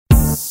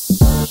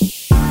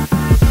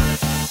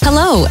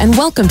Hello, and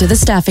welcome to The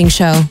Staffing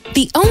Show,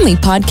 the only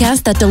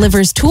podcast that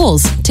delivers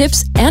tools,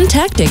 tips, and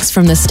tactics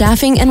from the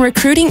staffing and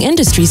recruiting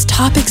industry's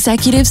top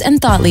executives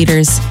and thought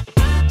leaders.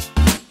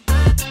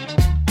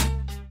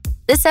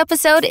 This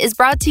episode is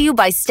brought to you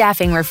by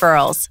Staffing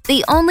Referrals,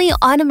 the only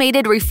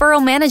automated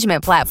referral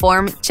management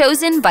platform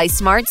chosen by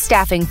smart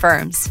staffing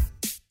firms.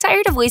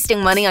 Tired of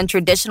wasting money on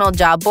traditional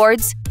job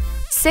boards?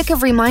 Sick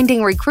of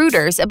reminding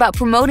recruiters about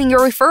promoting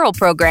your referral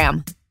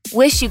program?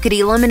 Wish you could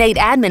eliminate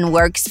admin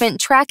work spent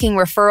tracking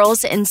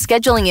referrals and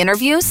scheduling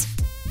interviews?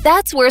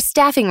 That's where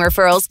Staffing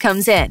Referrals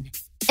comes in.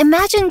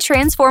 Imagine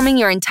transforming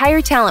your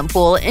entire talent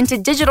pool into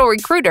digital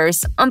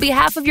recruiters on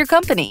behalf of your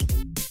company.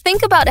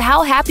 Think about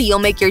how happy you'll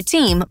make your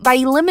team by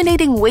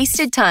eliminating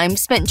wasted time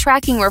spent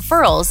tracking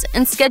referrals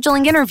and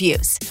scheduling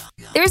interviews.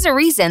 There's a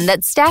reason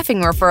that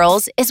Staffing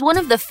Referrals is one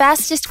of the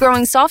fastest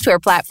growing software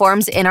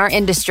platforms in our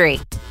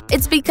industry.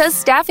 It's because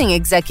staffing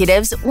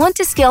executives want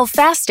to scale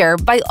faster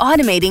by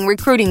automating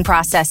recruiting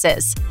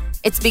processes.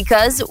 It's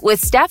because with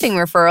Staffing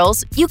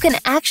Referrals, you can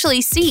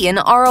actually see an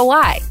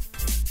ROI.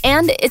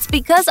 And it's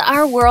because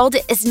our world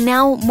is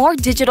now more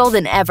digital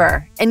than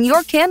ever, and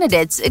your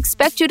candidates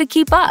expect you to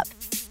keep up.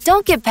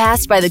 Don't get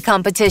passed by the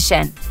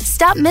competition.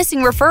 Stop missing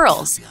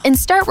referrals and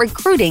start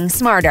recruiting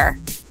smarter.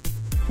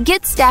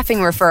 Get Staffing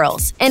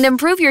Referrals and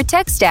improve your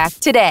tech stack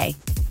today.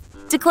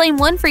 To claim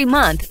one free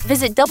month,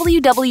 visit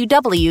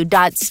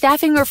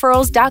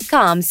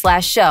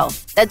www.staffingreferrals.com/show.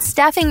 That's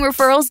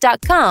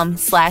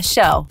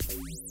staffingreferrals.com/show.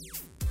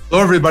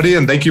 Hello, everybody,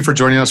 and thank you for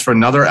joining us for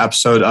another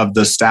episode of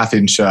The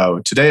Staffing Show.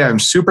 Today, I'm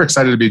super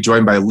excited to be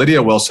joined by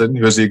Lydia Wilson,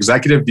 who is the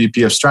Executive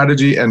VP of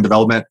Strategy and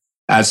Development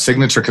at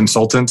Signature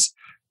Consultants.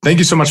 Thank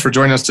you so much for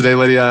joining us today,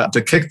 Lydia.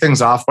 To kick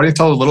things off, why don't you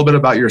tell a little bit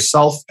about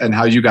yourself and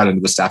how you got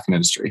into the staffing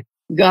industry?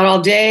 You got all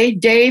day,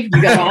 Dave?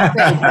 You got all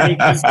day,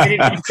 buddy.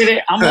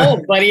 I'm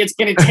old, buddy. It's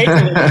going to take a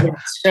little bit.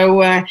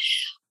 So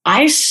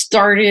I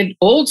started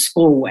old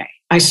school way.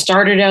 I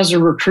started as a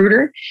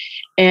recruiter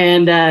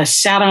and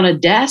sat on a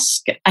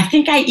desk. I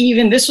think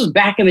this was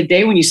back in the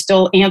day when you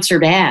still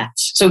answered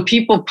ads. So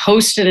people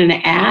posted an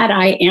ad.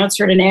 I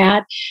answered an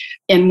ad.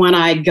 And when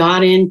I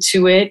got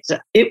into it,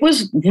 it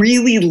was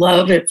really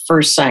love at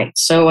first sight.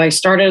 So I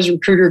started as a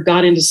recruiter,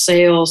 got into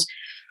sales,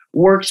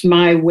 worked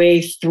my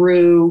way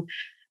through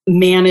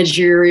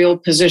managerial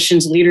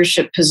positions,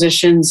 leadership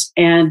positions.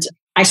 And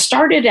I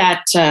started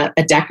at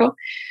Adecco.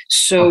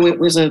 So it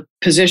was a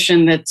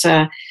position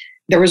that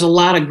there was a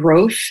lot of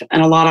growth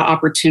and a lot of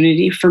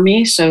opportunity for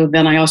me. So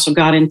then I also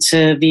got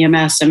into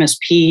VMS,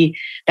 MSP,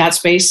 that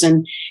space,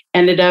 and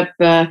ended up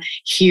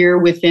here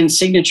within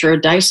Signature,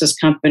 a Dice's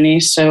company.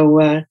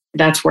 So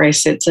that's where I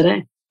sit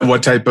today.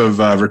 What type of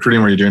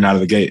recruiting were you doing out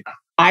of the gate?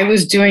 I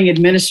was doing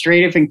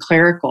administrative and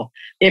clerical.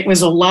 It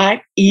was a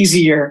lot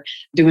easier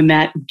doing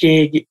that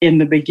gig in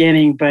the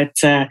beginning, but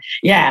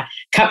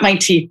cut my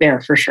teeth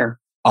there for sure.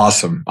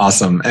 Awesome.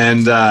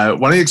 And why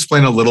don't you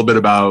explain a little bit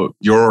about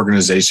your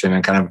organization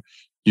and kind of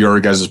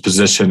your guys'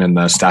 position in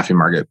the staffing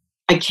market?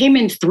 I came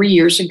in 3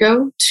 years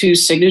ago to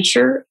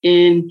Signature,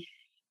 and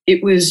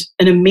it was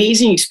an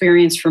amazing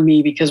experience for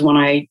me because when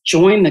I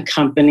joined the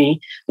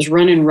company, I was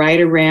running right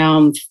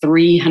around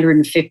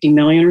 350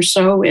 million or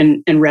so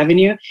in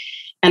revenue.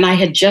 And I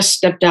had just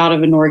stepped out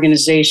of an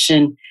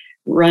organization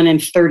running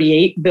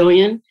 38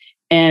 billion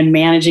and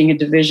managing a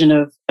division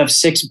of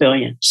 6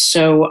 billion.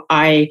 So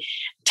I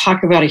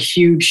talk about a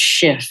huge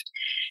shift.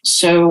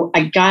 So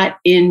I got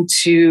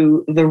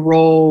into the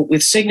role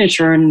with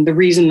Signature, and the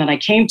reason that I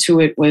came to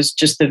it was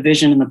just the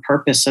vision and the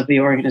purpose of the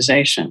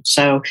organization.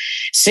 So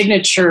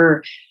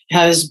Signature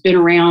has been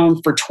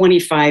around for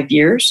 25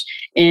 years,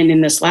 and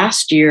in this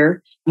last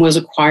year was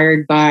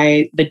acquired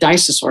by the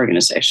Dice's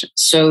organization.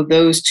 So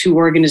those two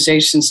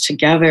organizations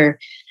together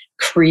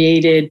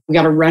we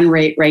got a run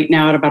rate right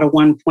now at about a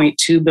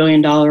 $1.2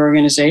 billion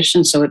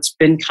organization. So it's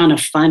been kind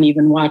of fun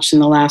even watching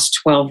the last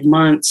 12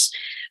 months.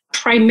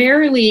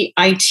 Primarily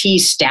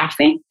IT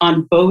staffing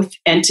on both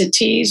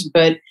entities,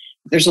 but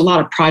there's a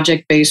lot of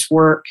project-based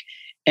work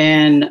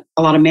and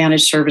a lot of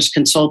managed service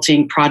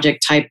consulting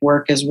project type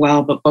work as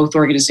well. But both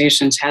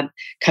organizations had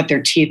cut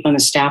their teeth on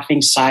the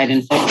staffing side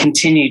and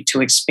continued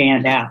to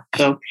expand out.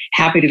 So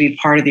happy to be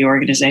part of the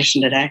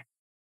organization today.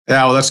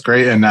 Yeah, well, that's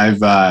great. And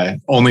I've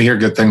only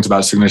heard good things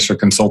about Signature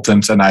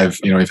Consultants, and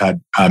we've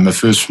had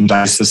Mahfouz from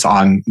Dice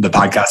on the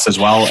podcast as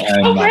well.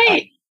 And,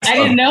 great. I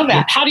didn't know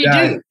that. How do you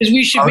do? Because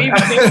we should maybe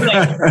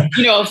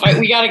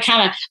we got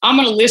to I'm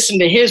going to listen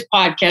to his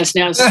podcast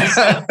now. So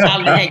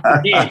how the heck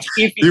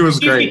he did. He was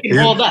great. He can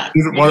hold up.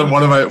 He's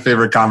one of my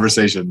favorite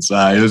conversations. He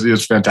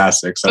was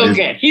fantastic. So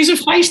good. He's a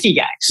feisty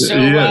guy. So,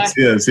 he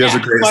is. He has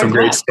some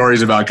great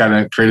stories about kind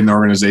of creating the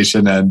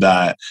organization. And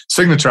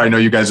Signature, I know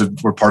you guys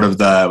were part of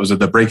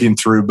the Breaking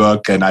Through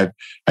book. And I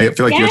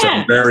feel like you guys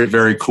are a very,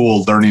 very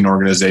cool learning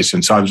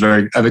organization. So I'm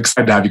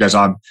excited to have you guys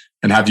on.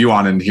 And have you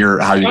on and hear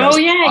how you guys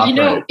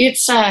operate.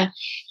 It's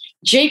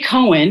Jay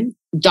Cohen,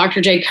 Dr.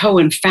 Jay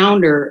Cohen,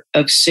 founder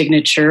of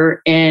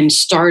Signature, and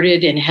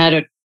started and had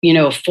a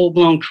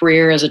full-blown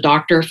career as a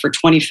doctor for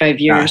 25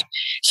 years,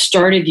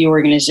 started the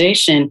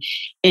organization.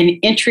 And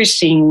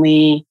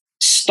interestingly,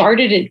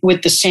 started it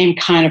with the same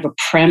kind of a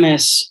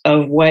premise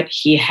of what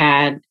he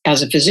had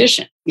as a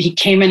physician. He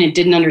came in and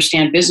didn't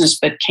understand business,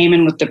 but came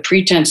in with the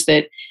pretense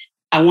that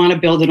I want to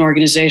build an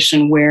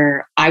organization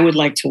where I would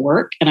like to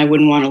work and I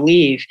wouldn't want to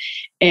leave.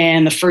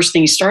 And the first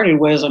thing he started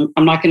was,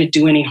 I'm not going to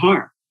do any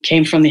harm.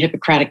 Came from the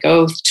Hippocratic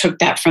Oath, took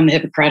that from the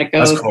Hippocratic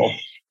Oath, That's cool.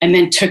 And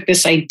then took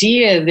this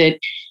idea that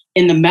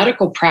in the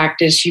medical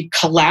practice, you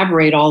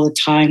collaborate all the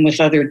time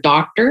with other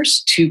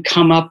doctors to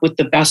come up with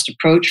the best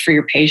approach for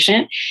your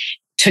patient.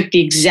 Took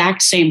the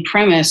exact same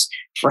premise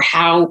for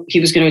how he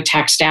was going to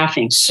attack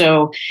staffing.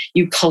 So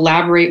you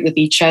collaborate with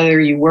each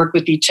other, you work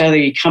with each other,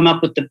 you come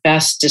up with the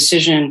best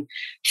decision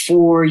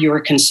for your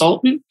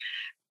consultant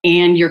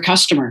and your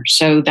customer.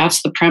 So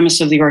that's the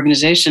premise of the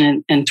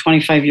organization. And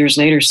 25 years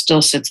later,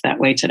 still sits that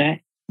way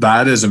today.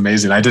 That is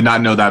amazing. I did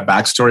not know that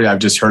backstory. I've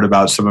just heard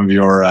about some of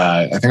your,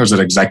 I think it was an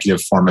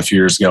executive forum a few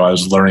years ago. I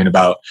was learning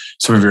about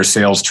some of your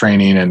sales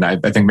training and I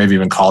think maybe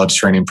even college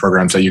training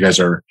programs that you guys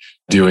are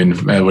doing,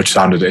 which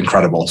sounded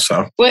incredible.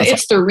 So, well,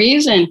 it's the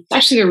reason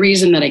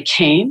that I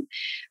came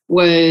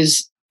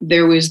was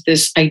there was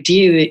this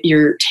idea that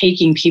you're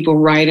taking people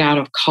right out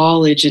of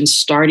college and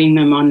starting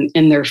them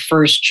in their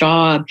first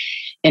job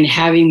and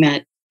having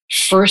that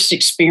first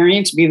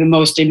experience be the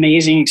most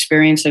amazing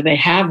experience that they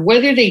have,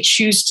 whether they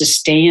choose to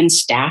stay in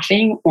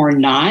staffing or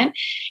not.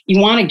 You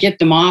want to get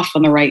them off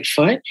on the right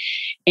foot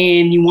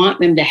and you want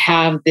them to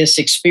have this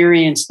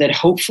experience that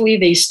hopefully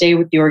they stay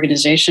with the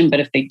organization. But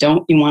if they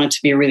don't, you want it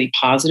to be a really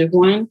positive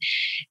one.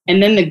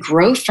 And then the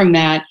growth from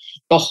that,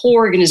 the whole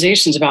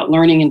organization is about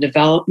learning and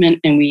development.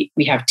 And we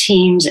have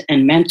teams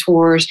and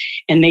mentors,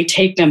 and they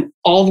take them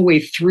all the way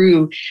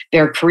through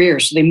their career.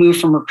 So they move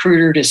from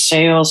recruiter to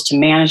sales to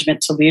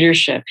management to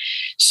leadership.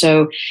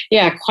 So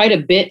yeah, quite a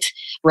bit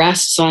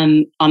rests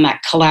on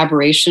that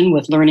collaboration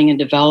with learning and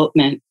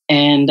development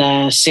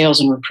and sales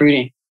and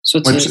recruiting. So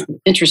it's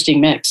an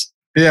interesting mix.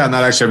 Yeah, and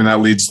that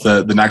leads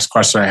the next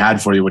question I had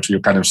for you, which we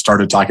kind of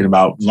started talking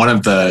about. One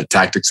of the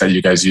tactics that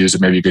you guys use,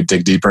 and maybe you could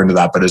dig deeper into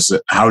that, but is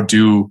how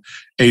do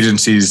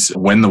agencies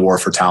win the war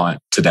for talent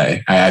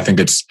today? I think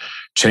it's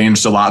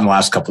changed a lot in the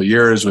last couple of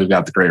years. We've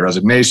got the Great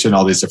Resignation,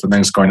 all these different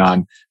things going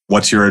on.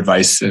 What's your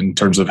advice in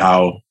terms of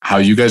how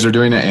you guys are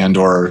doing it and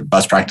or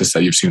best practice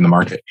that you've seen in the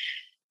market?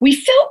 We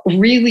felt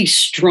really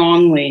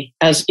strongly,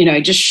 as you know,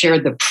 I just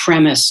shared the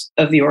premise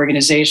of the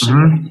organization.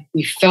 Mm-hmm.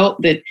 We felt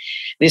that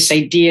this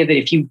idea that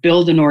if you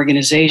build an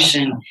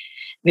organization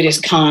that is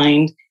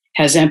kind,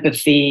 has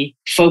empathy,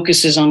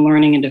 focuses on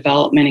learning and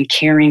development and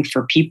caring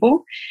for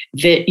people,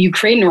 that you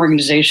create an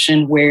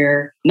organization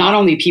where not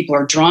only people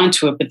are drawn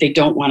to it, but they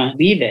don't want to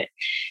leave it.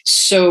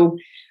 So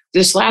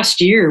this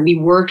last year, we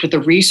worked with a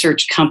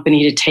research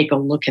company to take a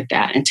look at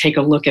that and take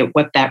a look at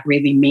what that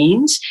really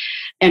means.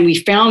 And we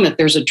found that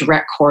there's a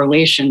direct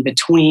correlation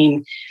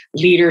between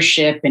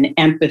leadership and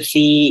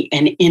empathy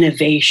and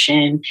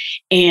innovation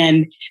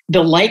and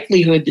the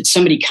likelihood that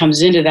somebody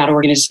comes into that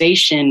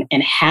organization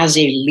and has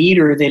a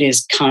leader that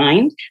is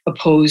kind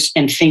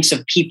and thinks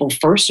of people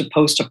first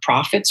opposed to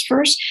profits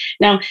first.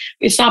 Now,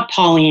 it's not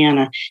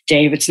Pollyanna,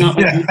 Dave. It's not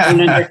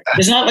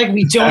like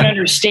we don't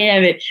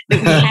understand that we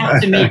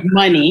have to make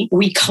money.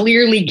 We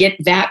clearly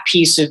get that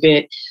piece of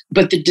it.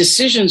 But the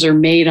decisions are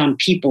made on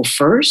people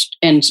first,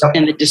 and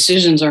the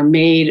decisions are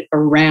made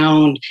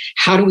around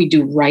how do we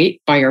do right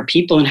by our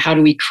people and how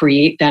do we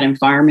create that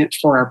environment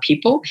for our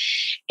people.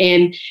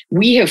 And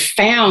we have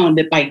found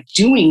that by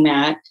doing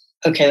that,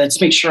 okay, let's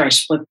make sure I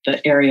split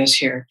the areas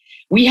here.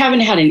 We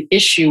haven't had an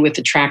issue with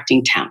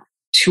attracting talent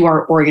to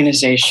our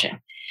organization.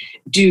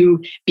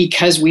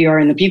 Because we are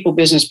in the people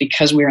business,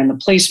 because we are in the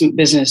placement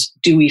business,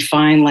 do we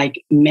find, like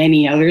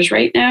many others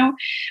right now,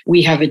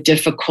 we have a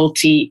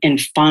difficulty in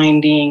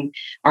finding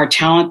our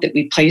talent that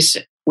we place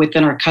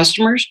within our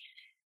customers?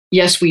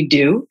 Yes, we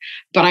do.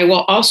 But I'm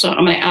going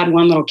to add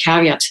one little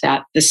caveat to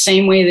that. The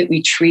same way that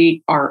we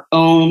treat our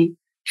own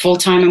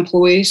full-time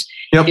employees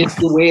is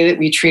the way that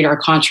we treat our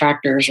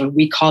contractors, or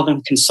we call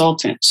them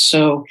consultants.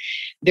 So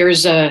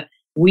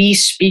we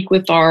speak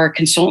with our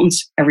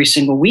consultants every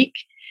single week.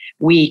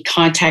 We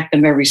contact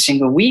them every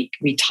single week.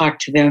 We talk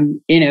to them,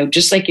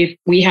 just like if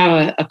we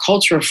have a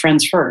culture of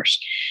friends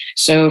first.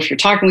 So if you're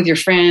talking with your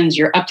friends,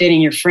 you're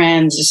updating your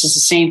friends, this is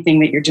the same thing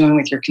that you're doing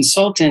with your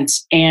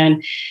consultants.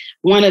 And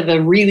one of the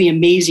really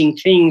amazing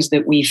things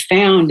that we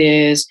found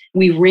is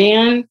we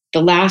ran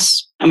I'm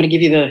going to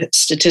give you the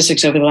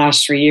statistics over the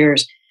last 3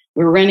 years.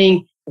 We're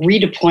running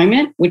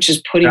redeployment, which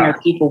is putting our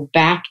people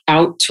back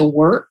out to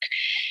work.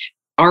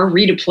 Our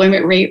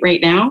redeployment rate right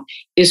now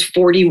is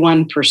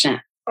 41%.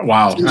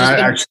 Wow.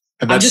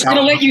 I'm just going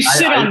to let you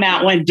sit on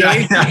that one,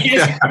 Dave.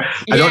 I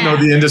don't know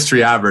the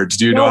industry average.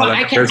 Do you know how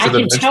that compares to the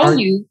benchmark? I can tell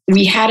you,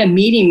 we had a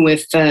meeting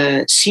with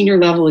senior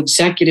level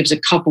executives a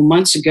couple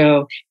months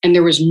ago, and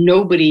there was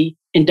nobody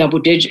in double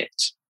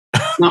digits.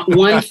 Not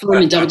one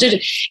firm in double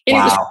digits. And It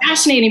was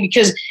fascinating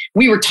because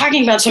we were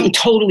talking about something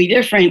totally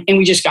different, and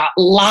we just got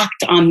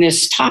locked on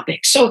this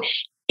topic. So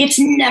it's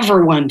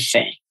never one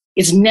thing.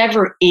 It's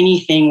never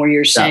anything where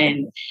you're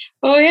saying,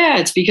 Oh, yeah,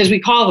 it's because we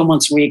call them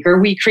once a week, or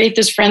we create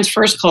this friends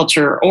first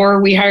culture,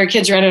 or we hire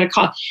kids right out of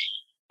college.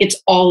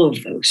 It's all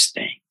of those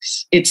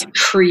things. It's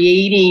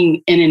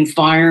creating an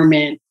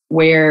environment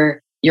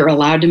where you're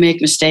allowed to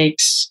make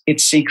mistakes.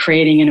 It's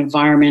creating an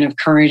environment of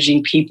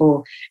encouraging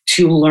people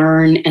to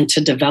learn and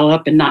to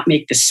develop and not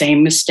make the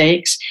same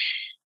mistakes.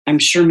 I'm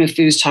sure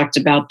Mifuz talked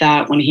about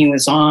that when he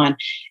was on.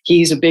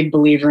 He's a big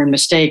believer in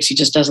mistakes. He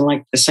just doesn't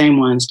like the same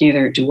ones.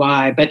 Neither do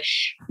I. But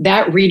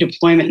that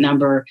redeployment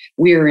number,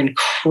 we are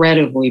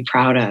incredibly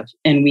proud of.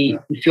 And we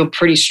feel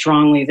pretty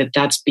strongly that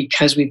that's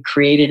because we've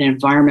created an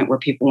environment where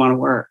people want to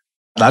work.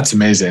 That's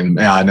amazing.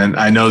 Yeah. And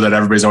I know that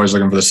everybody's always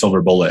looking for the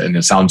silver bullet. And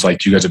it sounds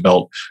like you guys have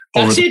built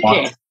over the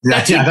top.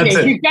 That's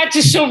it. You've got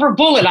the silver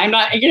bullet. I'm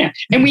not,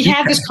 and we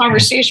have this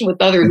conversation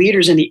with other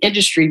leaders in the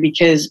industry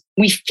because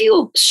we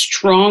feel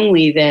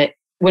strongly that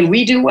when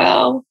we do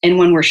well and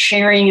when we're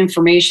sharing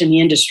information, the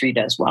industry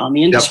does well. And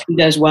the industry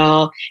does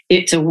well.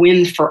 It's a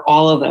win for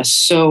all of us.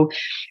 So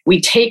we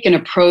take an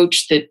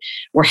approach that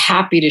we're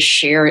happy to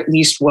share at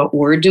least what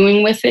we're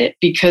doing with it,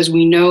 because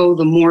we know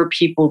the more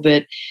people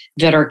that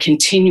are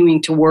continuing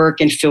to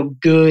work and feel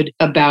good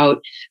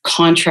about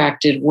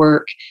contracted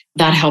work,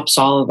 that helps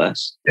all of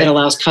us. It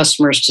allows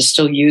customers to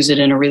still use it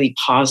in a really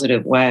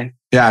positive way.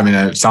 Yeah, I mean,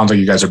 it sounds like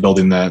you guys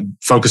are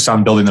focused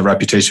on building the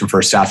reputation for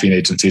staffing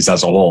agencies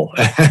as a whole,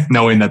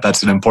 knowing that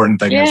that's an important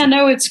thing. Yeah,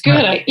 no, it's good.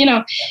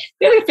 The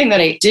other thing that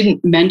I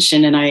didn't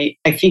mention, and I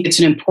think it's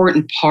an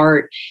important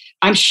part,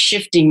 I'm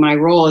shifting my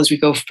role as we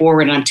go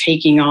forward, and I'm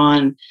taking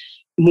on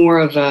more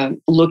of a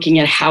looking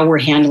at how we're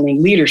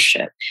handling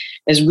leadership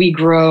as we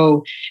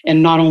grow,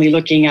 and not only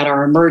looking at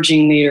our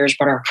emerging leaders,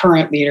 but our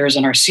current leaders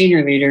and our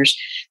senior leaders.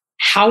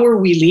 How are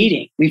we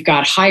leading? We've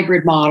got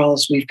hybrid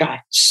models. We've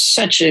got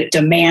such a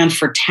demand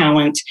for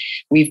talent.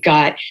 We've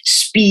got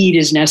speed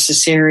is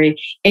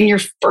necessary. And your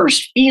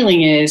first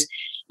feeling is,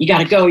 you got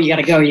to go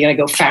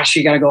faster,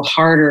 you got to go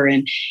harder.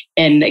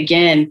 And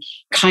again,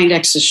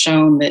 Kindex has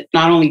shown that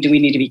not only do we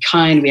need to be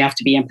kind, we have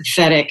to be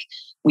empathetic,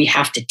 we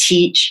have to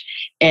teach.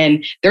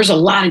 And there's a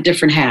lot of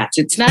different hats.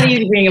 It's not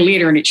easy being a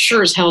leader, and it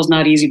sure as hell is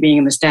not easy being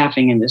in the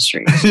staffing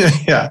industry.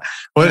 Yeah.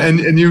 Well,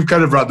 and you've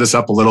kind of brought this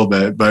up a little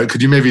bit, but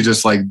could you maybe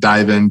just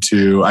dive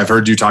into, I've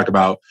heard you talk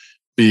about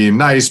being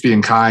nice,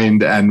 being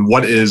kind, and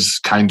what is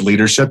kind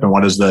leadership and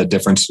what is the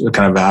difference?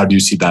 Kind of how do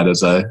you see that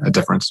as a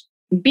difference?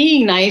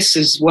 Being nice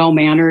is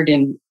well-mannered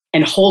and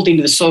holding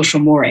to the social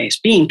mores.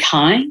 Being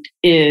kind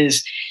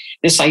is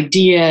this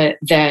idea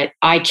that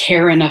I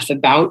care enough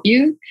about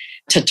you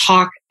to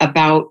talk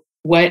about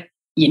what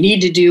you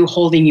need to do,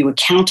 holding you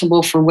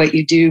accountable for what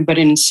you do, but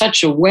in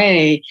such a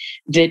way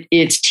that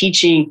it's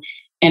teaching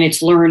and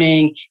it's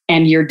learning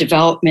and your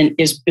development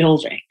is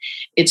building.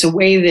 It's a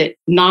way that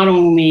not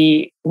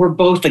only we're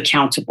both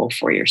accountable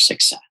for your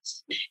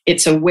success,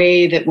 it's a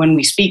way that when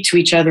we speak to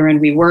each other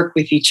and we work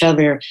with each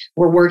other,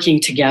 we're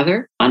working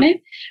together on it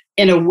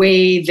in a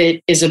way that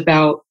is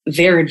about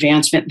their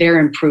advancement, their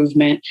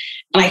improvement.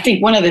 And I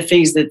think one of the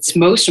things that's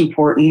most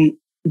important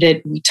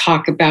that we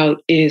talk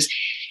about is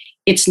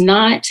it's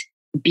not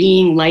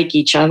being like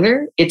each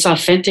other, it's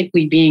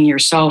authentically being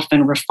yourself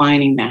and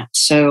refining that.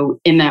 So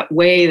in that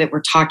way that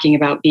we're talking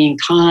about being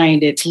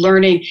kind, it's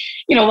learning,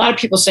 a lot of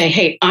people say,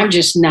 hey, I'm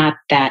just not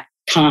that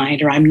kind,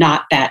 or I'm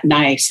not that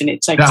nice. And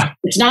it's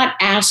It's not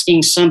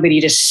asking somebody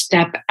to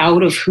step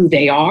out of who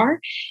they are.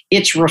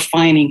 It's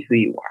refining who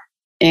you are.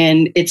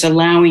 And it's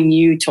allowing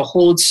you to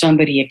hold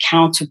somebody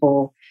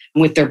accountable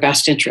with their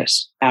best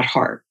interests at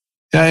heart.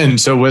 Yeah,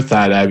 and so with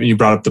that, you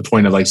brought up the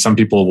point of some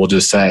people will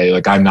just say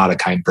I'm not a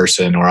kind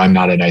person or I'm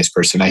not a nice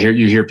person.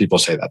 You hear people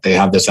say that. They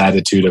have this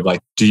attitude of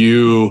do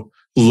you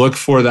look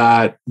for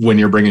that when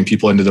you're bringing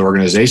people into the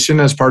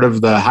organization as part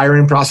of the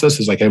hiring process?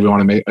 Is hey, we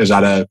want to make, is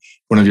that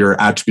one of your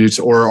attributes,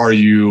 or are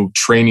you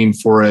training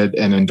for it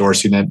and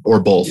endorsing it, or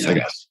both, I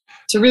guess?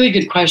 It's a really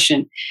good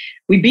question.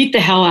 We beat the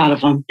hell out of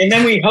them, and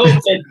then we hope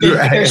that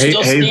they're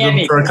still standing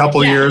them for a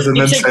couple of years, and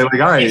then say, all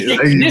right,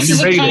 this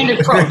is a kind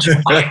approach.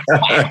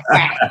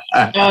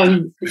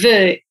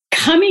 The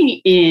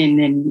coming in,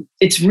 and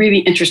it's really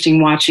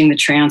interesting watching the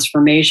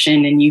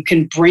transformation, and you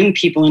can bring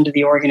people into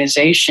the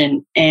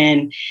organization,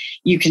 and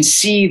you can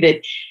see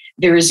that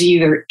there is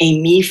either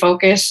a me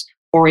focus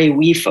or a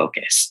we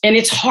focus. And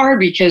it's hard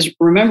because,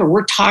 remember,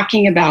 we're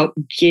talking about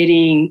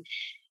getting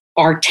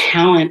our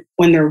talent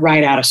when they're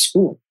right out of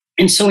school.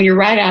 And so when you're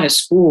right out of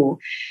school,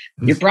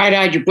 you're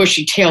bright-eyed, you're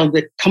bushy-tailed,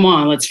 but come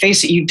on, let's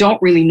face it, you don't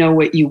really know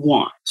what you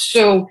want.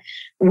 So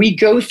we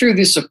go through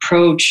this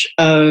approach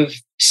of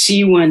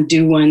see one,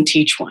 do one,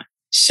 teach one.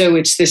 So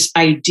it's this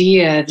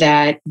idea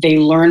that they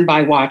learn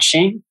by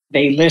watching,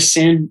 they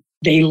listen,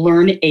 they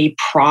learn a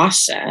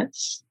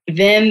process.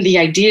 Then the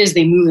idea is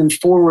they move them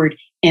forward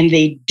and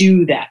they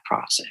do that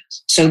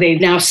process. So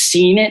they've now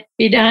seen it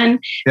be done.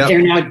 Yep.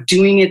 They're now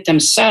doing it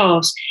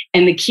themselves.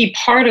 And the key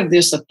part of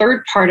this, the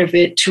third part of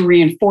it to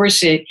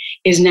reinforce it,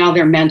 is now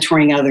they're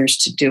mentoring others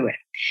to do it.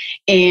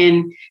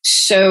 And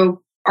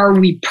so are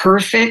we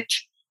perfect?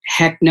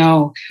 Heck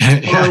no.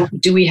 Or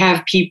do we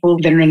have people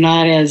that are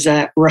not as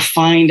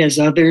refined as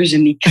others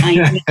in the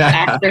kindness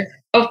factor?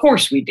 Of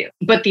course we do.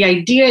 But the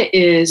idea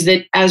is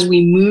that as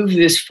we move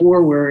this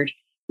forward,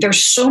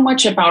 there's so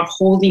much about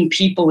holding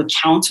people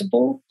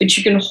accountable, but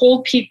you can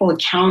hold people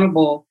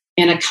accountable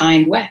in a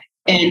kind way.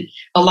 And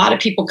a lot of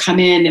people come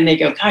in and they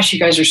go, gosh, you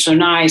guys are so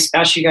nice.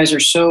 Gosh, you guys are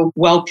so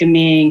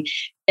welcoming.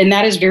 And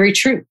that is very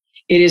true.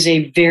 It is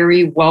a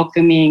very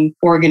welcoming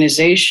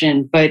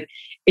organization, but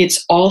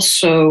it's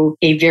also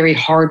a very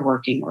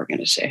hardworking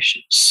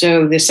organization.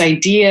 So this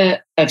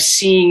idea of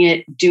seeing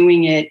it,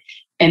 doing it,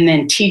 and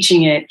then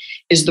teaching it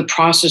is the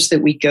process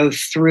that we go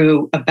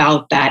through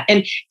about that.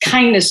 And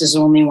kindness is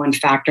only one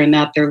factor in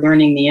that. They're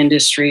learning the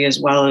industry as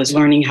well as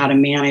learning how to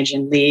manage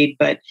and lead.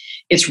 But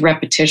it's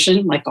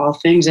repetition, like all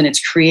things, and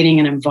it's creating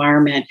an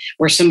environment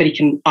where somebody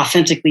can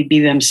authentically be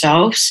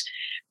themselves,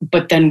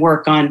 but then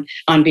work on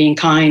being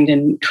kind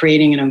and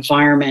creating an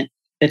environment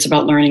that's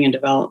about learning and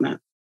development.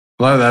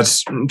 Well, that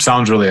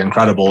sounds really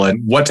incredible.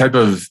 And what type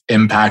of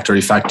impact or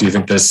effect do you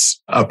think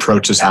this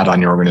approach has had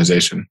on your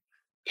organization?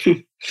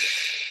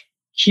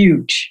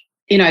 Huge.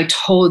 I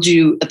told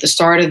you at the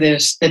start of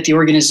this that the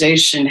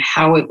organization,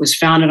 how it was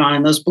founded on,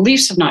 and those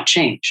beliefs have not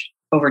changed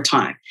over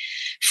time.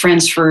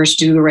 Friends first,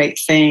 do the right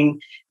thing,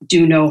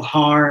 do no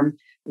harm,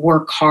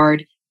 work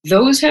hard.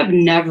 Those have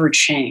never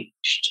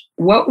changed.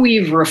 What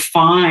we've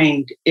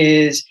refined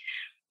is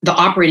the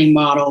operating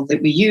model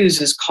that we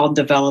use is called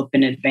Develop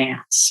and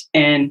Advance.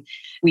 And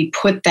we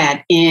put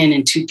that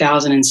in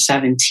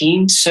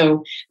 2017.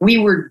 So we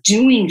were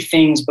doing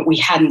things, but we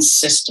hadn't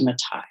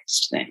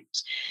systematized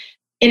things.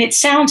 And it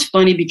sounds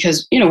funny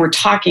because, we're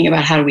talking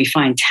about how do we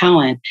find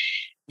talent.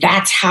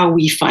 That's how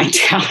we find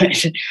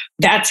talent.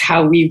 That's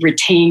how we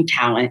retain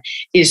talent,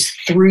 is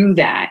through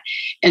that.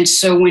 And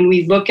so when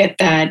we look at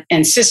that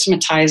and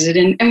systematize it,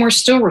 and we're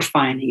still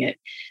refining it,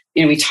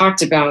 we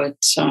talked about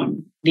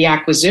the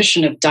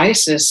acquisition of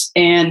Dices,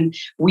 and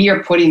we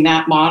are putting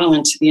that model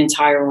into the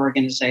entire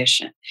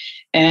organization.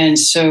 And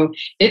so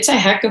it's a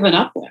heck of an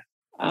uplift.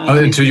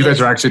 And so you guys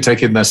are actually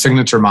taking the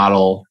signature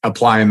model,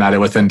 applying that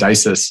within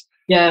Dices.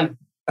 Yeah.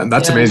 And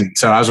that's amazing.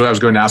 So I was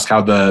going to ask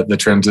how the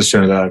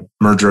transition or the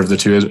merger of the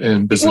two is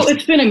in business. Well,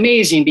 it's been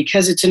amazing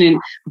because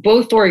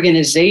both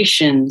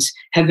organizations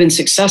have been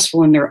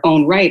successful in their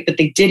own right, but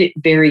they did it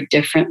very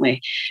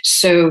differently.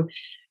 So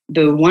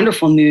the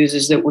wonderful news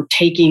is that we're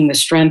taking the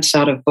strengths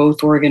out of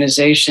both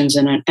organizations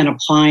and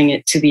applying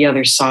it to the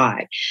other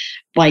side.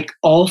 Like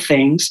all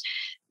things,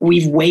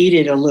 we've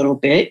waited a little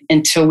bit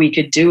until we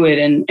could do it,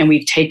 and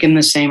we've taken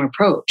the same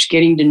approach,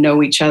 getting to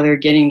know each other,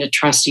 getting to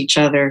trust each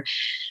other,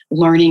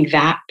 learning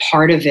that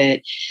part of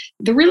it.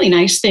 The really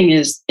nice thing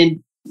is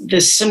in the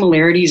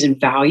similarities in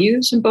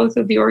values in both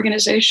of the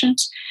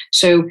organizations.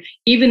 So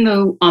even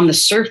though on the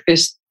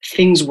surface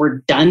things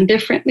were done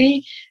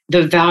differently,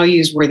 the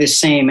values were the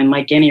same. And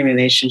like any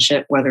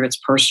relationship, whether it's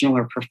personal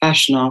or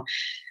professional,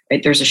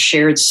 right, there's a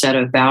shared set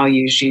of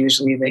values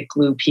usually that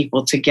glue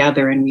people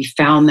together. And we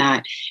found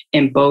that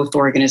in both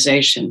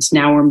organizations.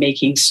 Now we're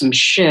making some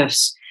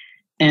shifts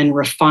and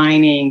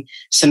refining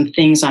some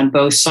things on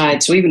both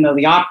sides. So even though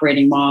the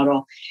operating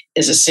model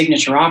is a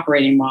signature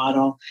operating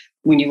model,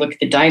 when you look at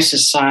the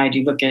Dices side,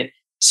 you look at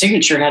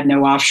Signature had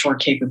no offshore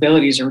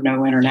capabilities or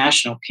no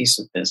international piece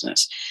of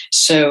business.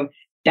 So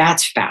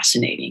that's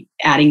fascinating,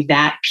 adding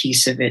that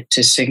piece of it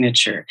to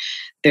Signature.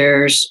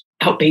 There's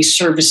out-based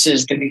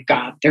services that we've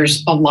got.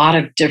 There's a lot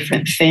of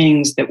different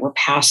things that we're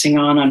passing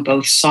on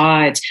both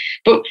sides,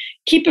 but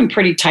keeping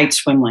pretty tight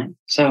swim lane.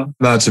 So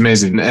that's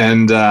amazing.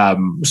 And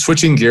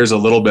switching gears a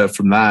little bit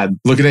from that,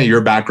 looking at your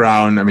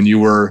background, you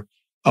were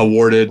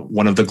awarded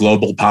one of the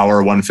Global Power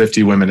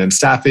 150 Women in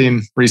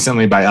Staffing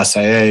recently by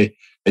SIA.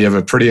 You have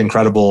a pretty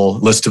incredible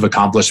list of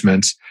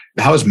accomplishments.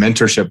 How has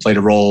mentorship played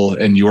a role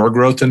in your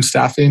growth in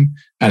staffing?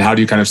 And how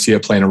do you kind of see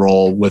it playing a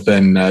role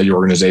within your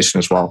organization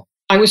as well?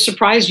 I was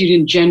surprised you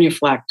didn't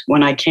genuflect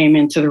when I came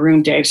into the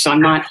room, Dave. So I'm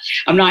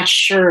not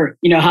sure,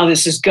 how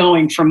this is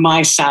going from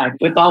my side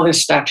with all this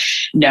stuff.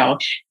 No,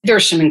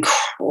 there's some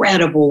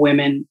incredible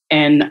women,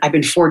 and I've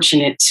been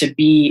fortunate to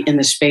be in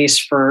the space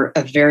for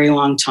a very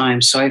long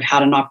time. So I've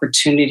had an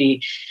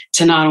opportunity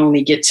to not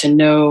only get to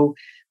know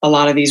a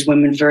lot of these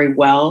women very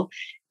well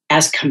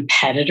as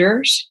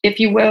competitors, if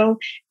you will,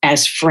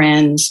 as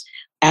friends,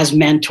 as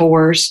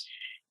mentors.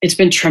 It's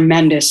been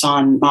tremendous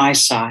on my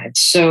side.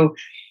 So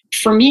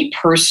for me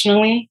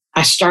personally,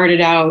 I started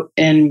out,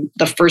 and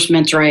the first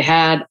mentor I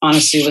had,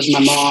 honestly, was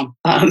my mom.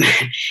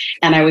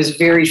 And I was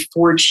very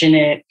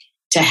fortunate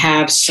to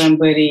have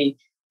somebody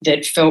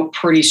that felt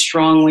pretty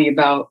strongly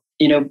about,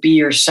 be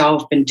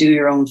yourself and do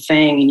your own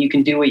thing, and you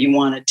can do what you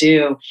want to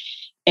do.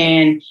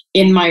 And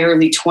in my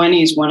early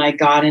 20s, when I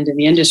got into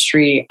the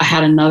industry, I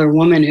had another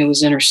woman who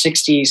was in her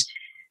 60s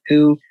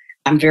who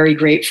I'm very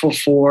grateful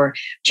for,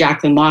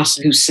 Jacqueline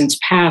Lawson, who's since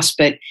passed,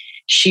 but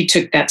she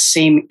took that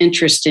same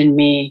interest in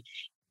me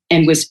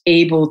and was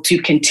able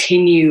to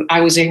continue.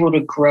 I was able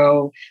to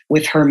grow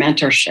with her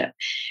mentorship.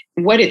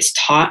 What it's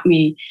taught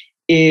me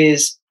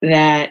is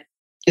that,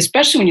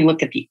 especially when you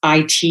look at the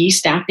IT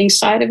staffing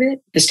side of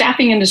it, the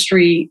staffing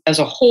industry as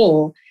a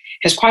whole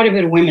has quite a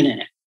bit of women in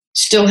it.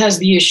 Still has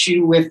the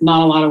issue with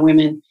not a lot of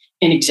women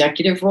in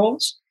executive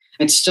roles.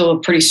 It's still a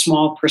pretty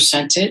small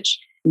percentage,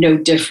 no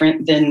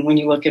different than when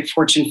you look at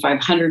Fortune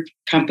 500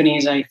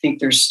 companies. I think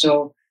there's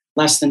still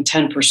less than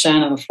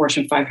 10% of the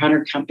Fortune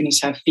 500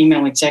 companies have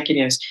female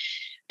executives.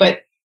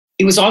 But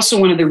it was also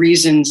one of the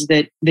reasons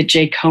that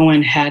Jay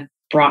Cohen had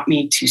brought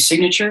me to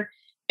Signature.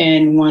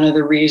 And one of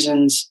the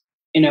reasons,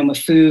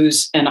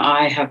 Mahfouz and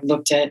I have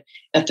looked at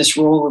this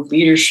role of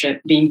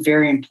leadership being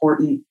very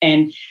important,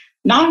 and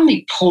not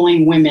only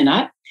pulling women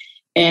up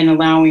and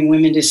allowing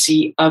women to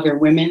see other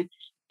women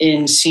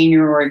in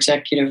senior or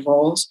executive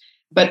roles,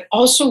 but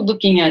also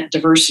looking at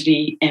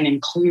diversity and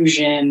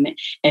inclusion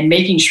and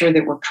making sure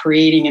that we're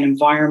creating an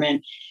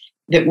environment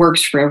that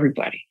works for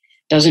everybody.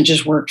 Doesn't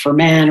just work for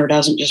men, or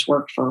doesn't just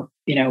work for,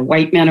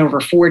 white men over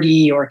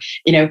 40, or,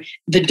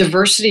 the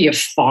diversity of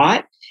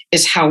thought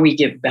is how we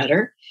get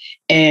better.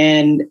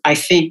 And I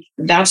think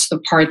that's the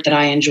part that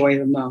I enjoy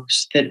the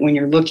most, that when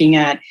you're looking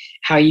at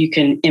how you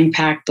can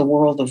impact the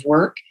world of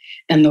work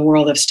and the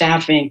world of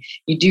staffing,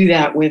 you do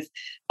that with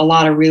a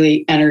lot of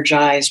really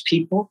energized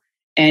people,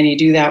 and you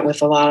do that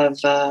with a lot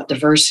of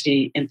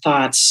diversity in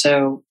thoughts.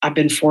 So I've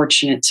been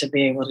fortunate to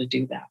be able to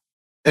do that.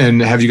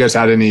 And have you guys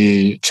had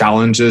any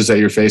challenges that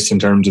you're faced in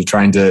terms of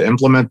trying to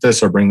implement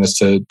this or bring this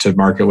to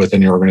market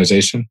within your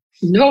organization?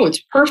 No, it's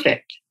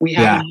perfect. We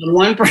have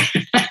one.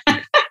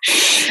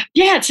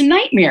 Yeah, it's a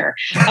nightmare.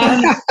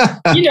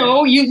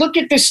 You look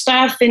at this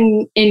stuff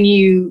and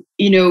you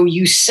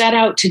set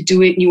out to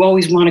do it, and you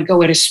always want to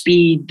go at a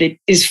speed that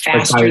is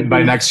faster.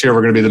 By next year,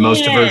 we're going to be the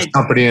most diverse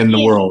company in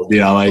the world. We're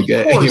going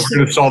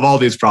to solve all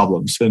these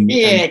problems.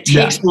 It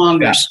takes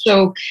longer. Yeah.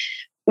 So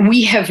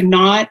we have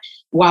not,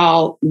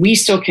 while we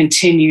still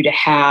continue to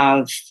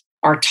have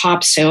our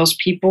top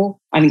salespeople,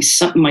 I think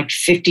something like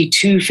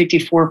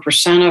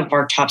 54% of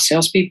our top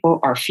salespeople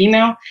are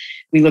female.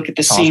 We look at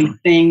the same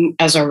thing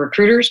as our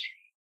recruiters,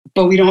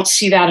 but we don't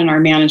see that in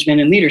our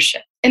management and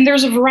leadership. And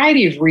there's a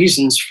variety of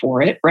reasons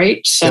for it,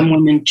 right? Some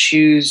women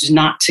choose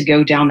not to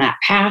go down that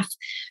path.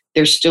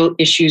 There's still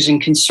issues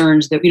and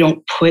concerns that we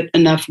don't put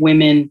enough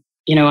women,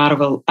 out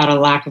of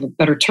lack of a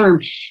better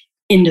term,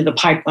 into the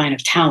pipeline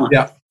of talent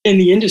in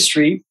the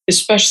industry,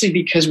 especially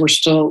because we're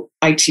still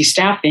IT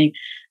staffing.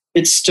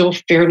 It's still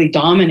fairly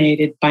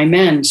dominated by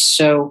men.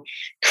 So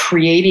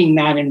creating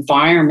that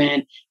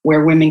environment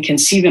where women can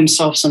see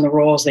themselves in the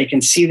roles, they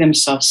can see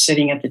themselves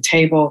sitting at the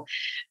table,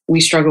 we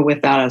struggle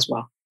with that as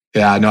well.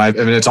 Yeah, no, I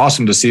mean, it's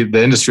awesome to see.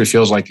 The industry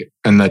feels like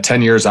in the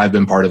 10 years I've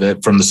been part of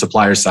it, from the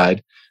supplier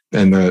side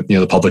and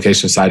the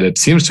publication side, it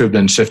seems to have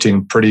been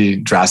shifting pretty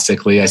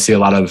drastically. I see a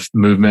lot of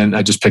movement.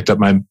 I just picked up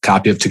my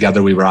copy of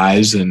Together We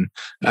Rise, and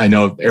I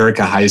know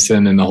Erica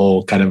Heisen and the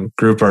whole kind of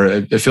group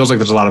it feels like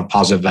there's a lot of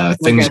positive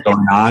things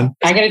going on.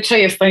 I got to tell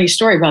you a funny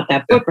story about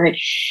that book, right?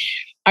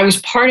 I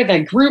was part of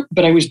that group,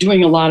 but I was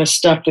doing a lot of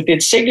stuff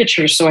within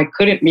Signature, so I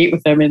couldn't meet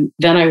with them. And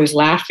then I was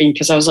laughing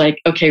because I was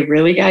like, okay,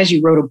 really, guys,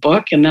 you wrote a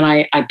book? And then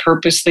I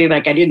purposely, I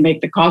didn't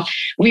make the call.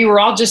 We were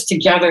all just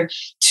together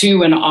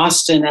too in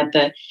Austin at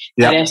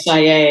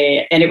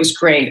SIA, and it was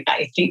great.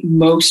 I think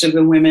most of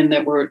the women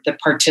that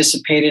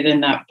participated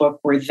in that book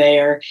were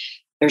there.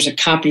 There's a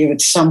copy of it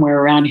somewhere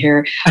around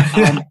here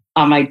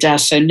on my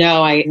desk. So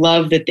no, I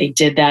love that they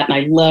did that. And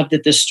I love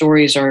that the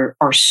stories are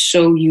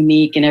so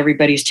unique and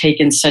everybody's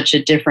taken such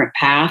a different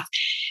path.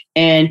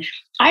 And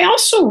I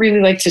also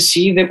really like to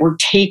see that we're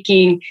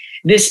taking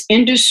this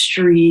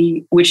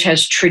industry, which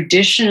has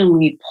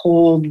traditionally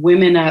pulled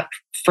women up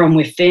from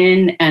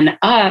within and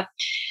up,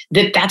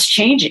 that's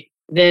changing.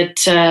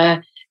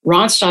 That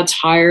Randstad's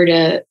hired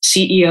a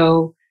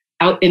CEO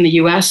out in the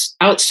US,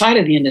 outside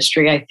of the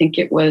industry. I think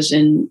it was I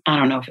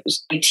don't know if it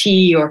was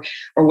IT or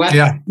what,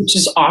 which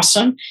is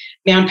awesome.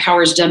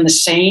 Manpower's done the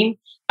same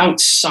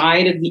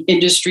outside of the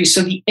industry.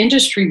 So the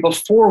industry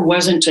before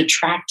wasn't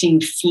attracting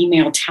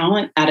female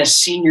talent at a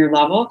senior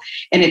level.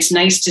 And it's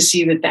nice to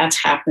see that that's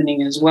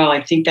happening as well.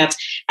 I think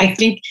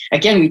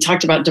again, we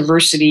talked about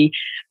diversity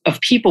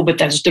of people, but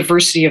that's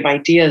diversity of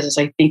ideas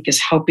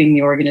is helping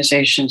the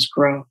organizations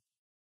grow.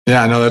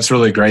 Yeah, no, that's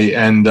really great.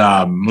 And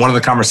one of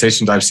the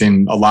conversations I've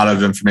seen a lot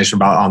of information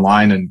about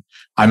online, and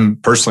I'm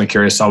personally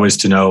curious always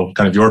to know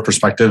kind of your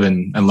perspective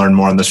and learn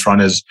more on this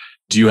front, is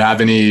do you have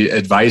any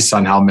advice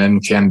on how men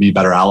can be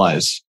better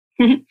allies?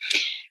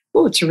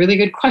 Oh, it's a really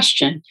good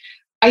question.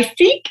 I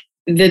think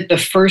that the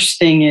first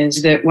thing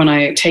is that when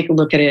I take a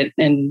look at it,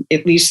 and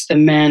at least the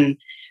men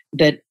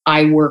that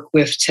I work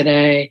with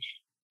today,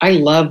 I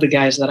love the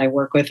guys that I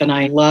work with, and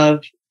I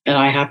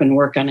happen to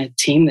work on a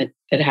team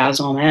that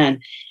has all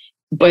men.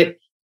 But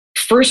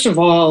first of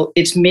all,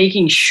 it's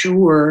making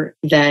sure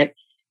that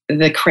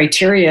the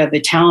criteria, the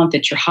talent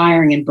that you're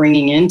hiring and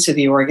bringing into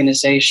the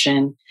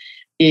organization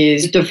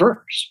is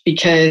diverse,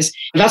 because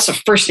that's the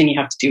first thing you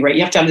have to do, right?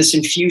 You have to have this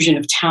infusion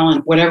of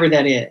talent, whatever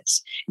that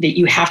is, that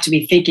you have to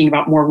be thinking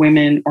about more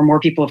women or more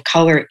people of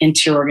color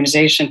into your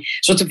organization.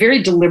 So it's a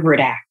very deliberate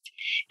act.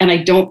 And I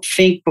don't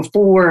think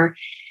before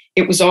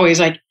it was always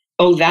like,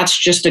 oh, that's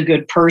just a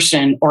good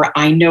person, or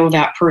I know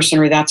that person,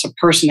 or that's a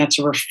person, that's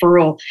a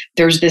referral.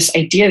 There's this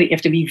idea that you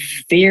have to be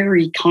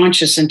very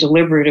conscious and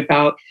deliberate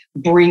about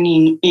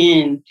bringing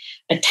in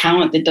a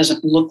talent that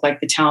doesn't look like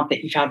the talent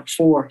that you've had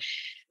before.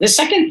 The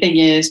second thing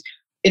is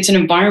it's an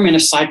environment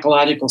of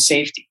psychological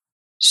safety.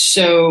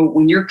 So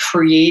when you're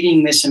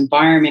creating this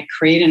environment,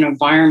 create an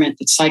environment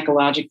that's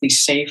psychologically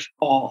safe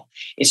all.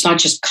 It's not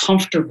just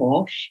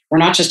comfortable. We're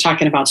not just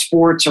talking about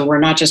sports, or we're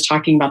not just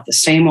talking about the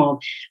same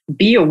old.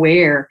 Be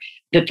aware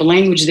that the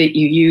language that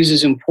you use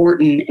is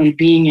important, and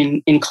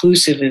being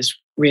inclusive is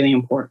really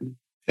important.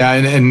 Yeah,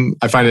 and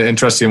I find it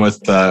interesting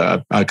with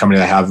a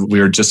company I have. We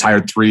were just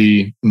hired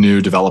 3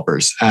 new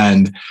developers,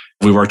 and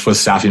we worked with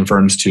staffing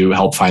firms to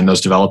help find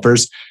those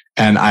developers.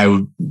 And I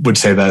would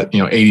say that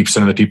 80%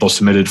 of the people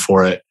submitted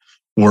for it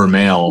were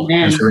male.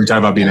 And so we're talking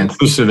about being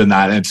inclusive in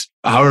that. It's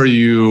how are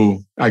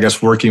you, I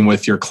guess, working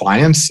with your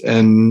clients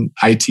in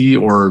IT,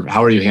 or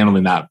how are you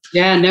handling that?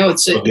 Yeah, no,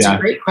 it's a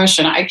great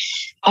question.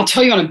 I'll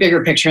tell you on a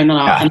bigger picture, and then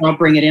I'll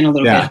bring it in a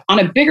little bit. On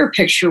a bigger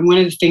picture, one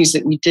of the things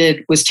that we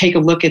did was take a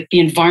look at the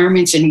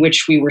environments in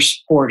which we were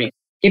supporting.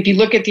 If you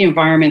look at the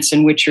environments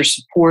in which you're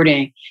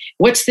supporting,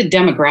 what's the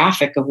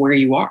demographic of where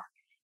you are?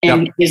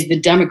 And is the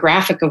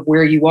demographic of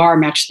where you are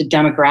match the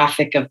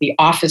demographic of the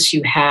office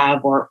you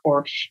have, or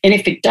and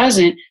if it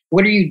doesn't,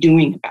 what are you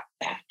doing about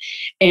that?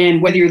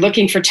 And whether you're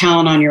looking for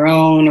talent on your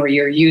own, or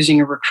you're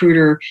using a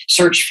recruiter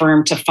search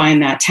firm to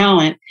find that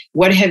talent,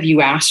 what have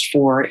you asked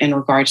for in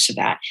regards to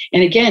that?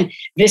 And again,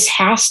 this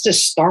has to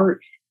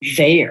start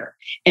there.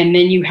 And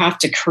then you have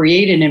to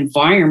create an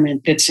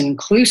environment that's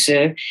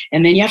inclusive,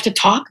 and then you have to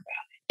talk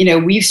about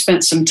it. We've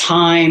spent some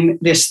time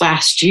this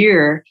last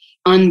year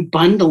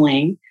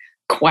unbundling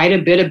quite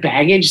a bit of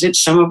baggage that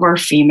some of our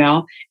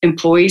female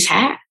employees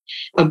had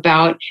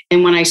about,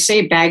 and when I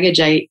say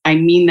baggage, I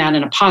mean that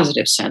in a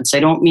positive sense.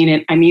 I don't mean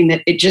it, I mean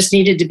that it just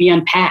needed to be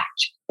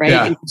unpacked, right?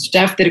 Yeah. And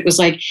stuff that it was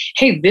like,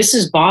 hey, this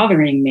is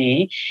bothering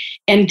me,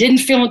 and didn't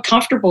feel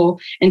uncomfortable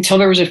until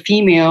there was a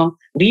female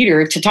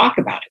leader to talk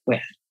about it with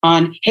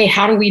on, hey,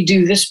 how do we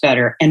do this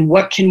better? And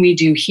what can we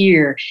do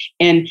here?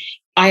 And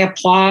I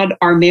applaud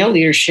our male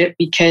leadership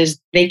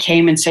because they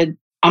came and said,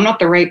 I'm not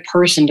the right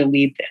person to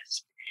lead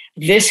this.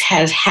 This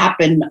has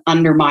happened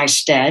under my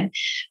stead.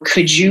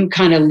 Could you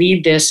kind of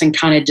lead this and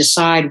kind of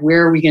decide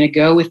where are we going to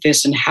go with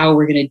this and how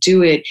we're going to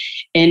do it?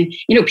 And,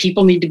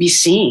 people need to be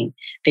seen.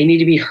 They need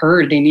to be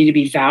heard. They need to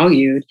be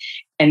valued.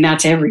 And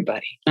that's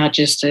everybody, not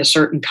just a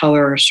certain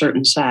color or a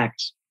certain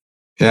sex.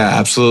 Yeah,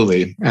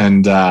 absolutely.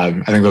 And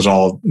I think those are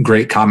all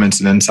great comments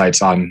and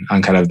insights on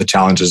kind of the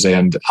challenges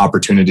and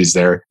opportunities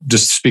there.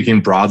 Just speaking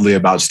broadly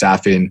about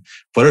staffing,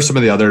 what are some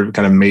of the other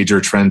kind of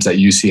major trends that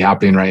you see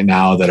happening right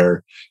now that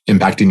are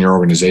impacting your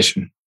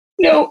organization?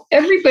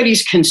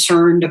 Everybody's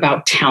concerned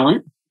about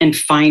talent and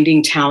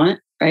finding talent,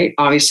 right?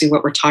 Obviously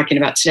what we're talking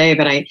about today,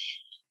 but I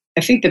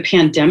think the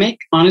pandemic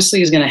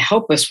honestly is going to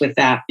help us with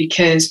that,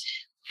 because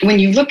when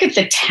you look at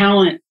the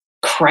talent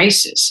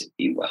crisis, if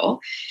you will,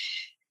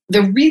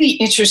 the really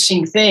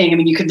interesting thing,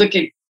 you could look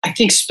at, I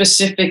think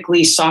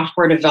specifically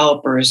software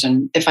developers,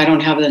 and if I don't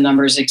have the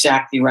numbers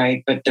exactly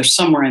right, but they're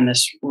somewhere in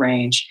this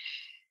range.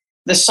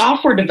 The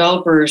software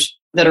developers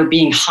that are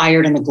being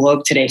hired in the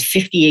globe today,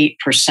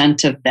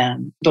 58% of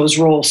them, those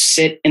roles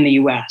sit in the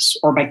US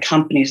or by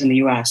companies in the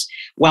US,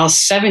 while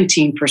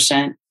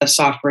 17% of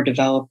software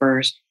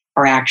developers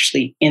are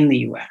actually in the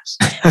US.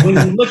 When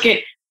you look at,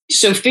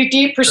 so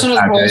 58% of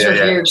the roles are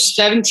here,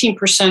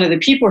 17% of the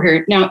people are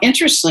here. Now,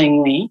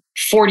 interestingly,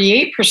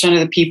 48% of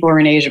the people are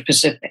in Asia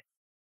Pacific.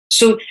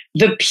 So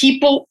the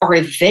people are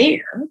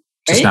there.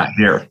 Just not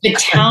here. The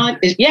talent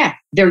is,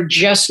 they're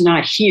just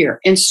not here.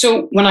 And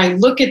so when I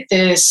look at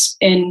this,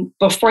 and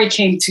before I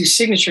came to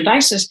Signature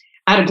Dices,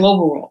 I had a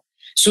global role.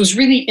 So it was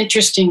really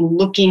interesting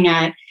looking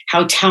at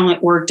how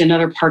talent worked in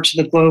other parts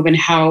of the globe, and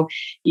how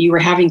you were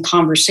having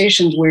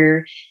conversations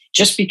where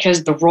just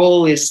because the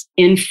role is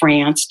in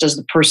France, does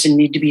the person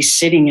need to be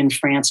sitting in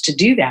France to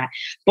do that?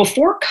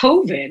 Before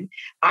COVID,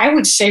 I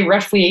would say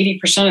roughly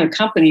 80% of the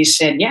companies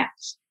said,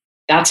 yes,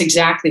 that's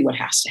exactly what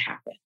has to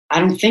happen. I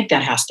don't think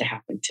that has to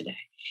happen today.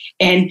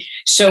 And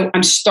so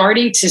I'm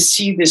starting to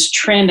see this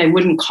trend. I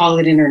wouldn't call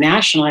it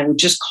international. I would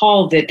just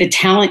call that the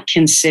talent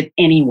can sit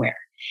anywhere.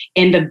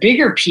 And the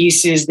bigger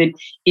piece is that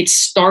it's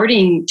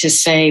starting to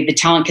say the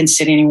talent can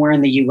sit anywhere in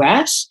the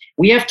US.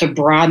 We have to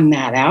broaden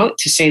that out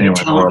to say the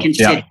talent can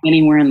sit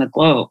anywhere in the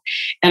globe.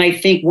 And I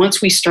think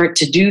once we start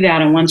to do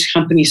that, and once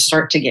companies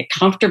start to get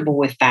comfortable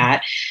with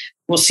that,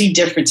 we'll see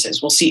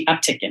differences. We'll see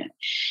uptick in it.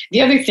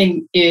 The other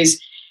thing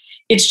is,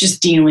 it's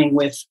just dealing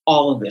with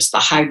all of this, the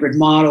hybrid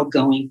model,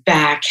 going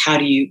back. How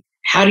do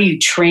you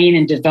train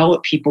and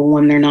develop people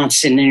when they're not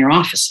sitting in your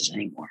offices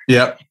anymore?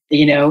 Yep.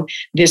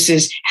 This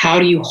is, how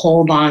do you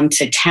hold on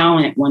to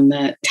talent when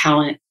the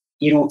talent,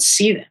 you don't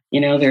see them?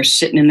 They're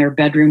sitting in their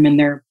bedroom in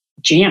their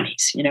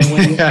jammies.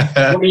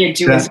 What do you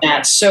do with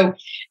that? So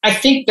I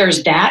think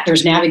there's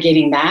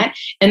navigating that.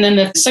 And then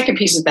the second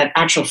piece is that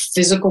actual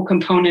physical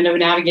component of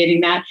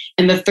navigating that.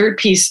 And the third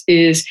piece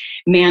is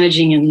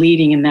managing and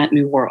leading in that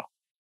new world.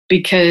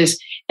 Because,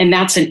 And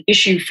that's an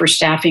issue for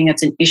staffing.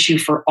 That's an issue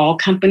for all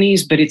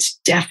companies, but it's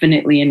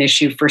definitely an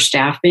issue for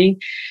staffing.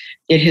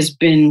 It has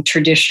been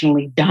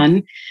traditionally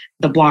done.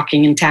 The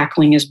blocking and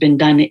tackling has been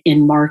done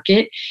in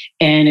market.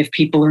 And if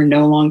people are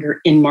no longer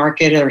in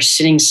market or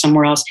sitting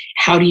somewhere else,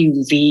 how do you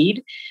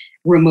lead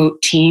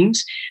remote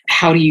teams?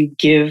 How do you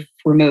give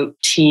remote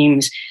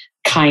teams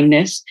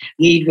kindness?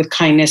 Lead with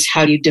kindness.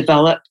 How do you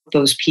develop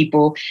those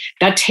people?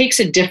 That takes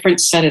a different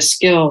set of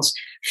skills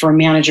for a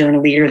manager and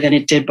a leader than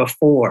it did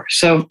before.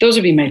 So those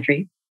would be my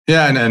three.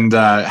 Yeah. And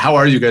how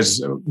are you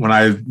guys? When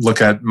I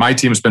look at my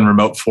team's been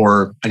remote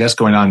for, I guess,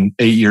 going on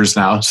 8 years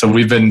now. So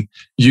we've been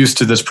used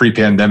to this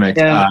pre-pandemic.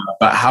 Yeah.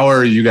 But how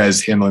are you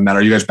guys handling that?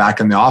 Are you guys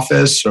back in the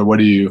office or what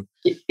do you?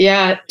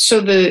 Yeah. So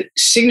the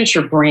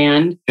Signature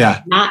brand,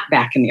 not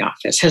back in the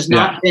office, has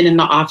not been in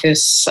the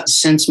office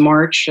since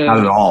March. Not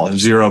at all.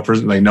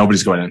 0%. Like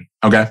nobody's going in.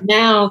 Okay.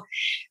 Now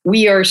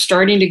we are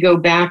starting to go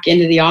back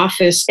into the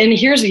office. And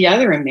here's the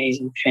other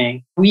amazing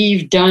thing.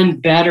 We've done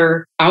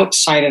better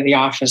outside of the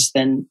office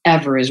than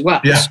ever as well.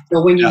 Yeah.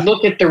 So when you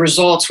look at the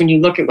results, when you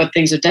look at what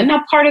things have done,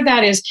 now part of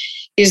that is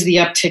the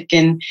uptick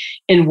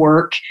in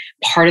work.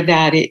 Part of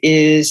that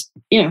is,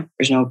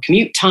 there's no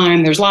commute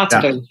time. There's lots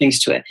of other things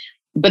to it.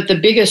 But the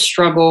biggest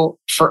struggle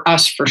for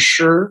us for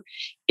sure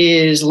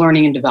is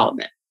learning and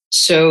development.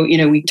 So,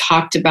 we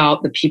talked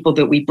about the people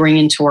that we bring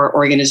into our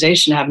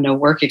organization have no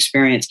work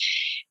experience.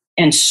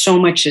 And so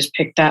much is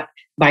picked up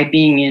by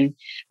being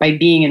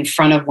in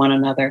front of one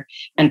another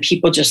and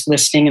people just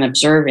listening and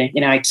observing.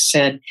 I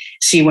said,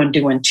 see one,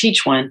 do one,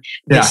 teach one.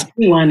 The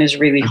see one is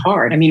really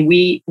hard. I mean,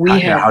 we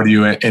have. How do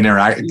you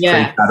interact?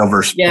 Create that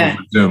over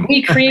Zoom?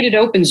 We created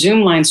open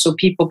Zoom lines so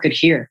people could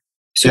hear.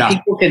 So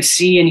people could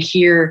see and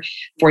hear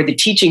for the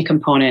teaching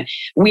component.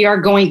 We are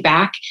going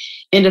back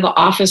into the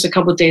office a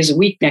couple of days a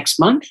week next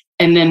month.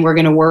 And then we're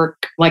going to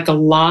work like a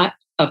lot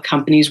of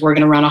companies. We're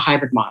going to run a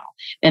hybrid model.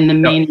 And the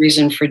main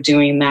reason for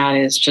doing that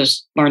is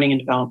just learning and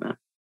development.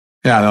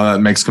 Yeah, no,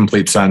 that makes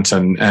complete sense.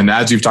 And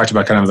as you've talked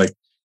about kind of like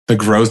the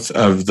growth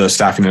of the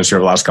staffing industry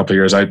over the last couple of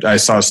years, I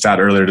saw a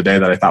stat earlier today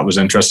that I thought was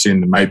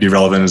interesting and might be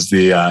relevant is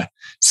the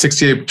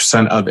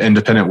 68% of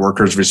independent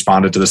workers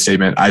responded to the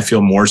statement, I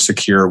feel more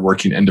secure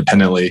working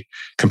independently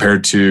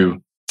compared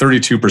to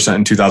 32%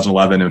 in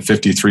 2011 and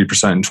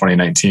 53% in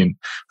 2019,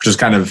 which is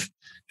kind of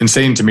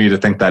insane to me to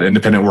think that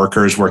independent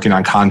workers working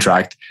on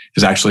contract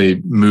is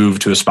actually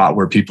moved to a spot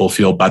where people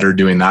feel better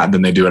doing that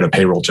than they do at a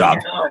payroll job.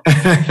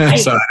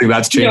 So I think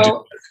that's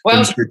changing.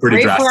 Well,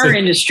 great drastic. For our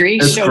industry.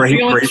 It's so great,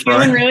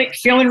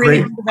 feeling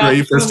really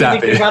great for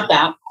staffing about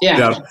that.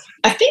 Yeah.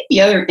 I think the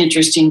other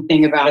interesting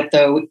thing about it,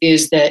 though,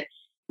 is that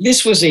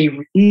this was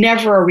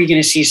never are we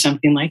going to see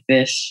something like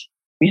this,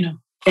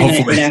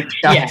 Hopefully.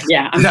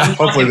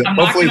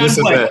 Hopefully this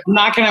is it. I'm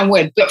knocking on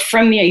wood. But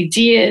from the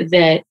idea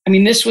that,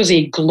 this was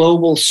a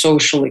global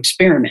social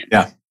experiment.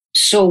 Yeah.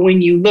 So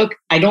when you look,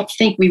 I don't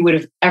think we would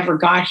have ever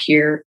got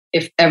here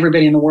if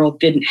everybody in the world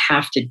didn't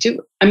have to do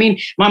it.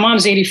 My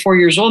mom's 84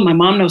 years old. My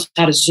mom knows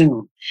how to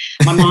Zoom.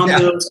 My mom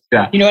knows,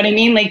 you know what I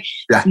mean?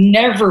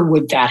 Never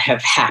would that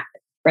have happened,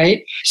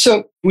 right?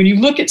 So when you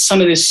look at some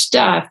of this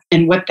stuff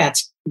and what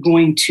that's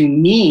going to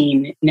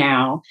mean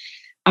now,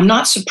 I'm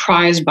not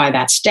surprised by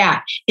that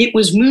stat. It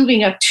was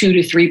moving up 2 to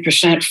 3%,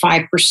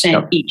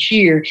 5% each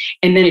year.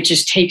 And then it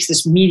just takes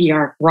this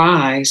meteoric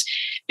rise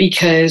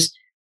because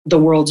the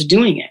world's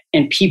doing it.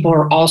 And people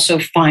are also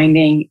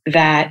finding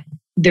that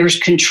there's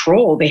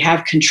control. They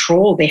have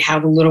control. They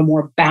have a little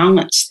more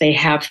balance. They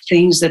have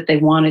things that they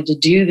wanted to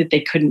do that they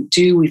couldn't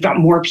do. We've got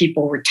more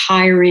people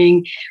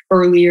retiring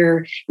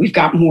earlier. We've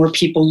got more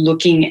people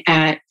looking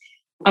at,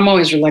 I'm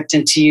always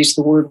reluctant to use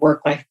the word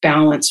work-life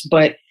balance,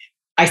 but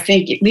I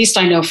think, at least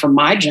I know from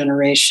my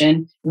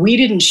generation, we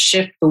didn't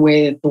shift the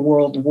way that the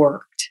world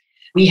worked.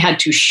 We had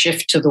to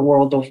shift to the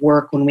world of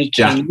work when we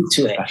came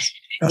into it. Yes.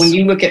 When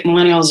you look at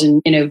millennials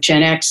and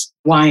Gen X,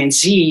 Y, and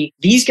Z,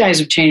 these guys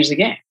have changed the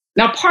game.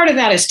 Now, part of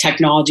that is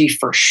technology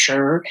for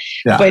sure,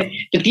 but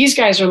these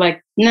guys are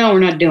like, no, we're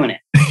not doing it.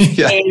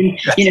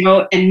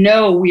 And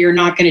no, we are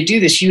not going to do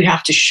this. You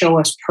have to show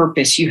us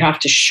purpose. You have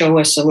to show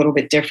us a little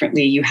bit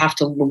differently. You have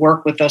to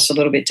work with us a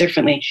little bit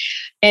differently.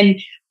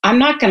 And I'm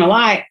not going to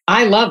lie,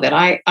 I love it.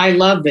 I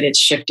love that it's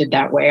shifted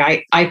that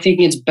way. I think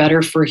it's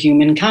better for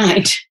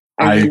humankind.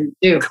 I really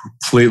do.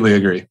 Completely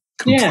agree.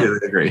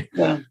 Agree.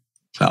 Yeah.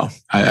 So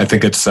I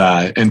think it's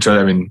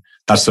interesting.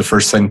 That's the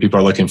first thing people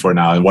are looking for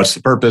now. And what's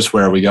the purpose?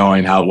 Where are we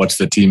going? What's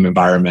the team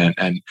environment?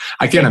 And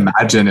I can't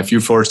imagine if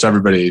you forced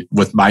everybody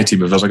with my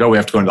team, if it was like, oh, we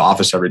have to go into the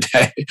office every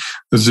day.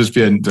 It's just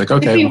being like,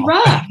 okay. It'd be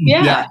rough.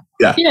 Yeah.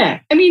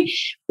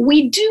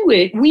 We do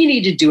it. We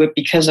need to do it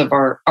because of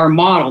our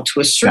model to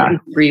a certain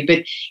degree.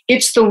 But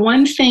it's the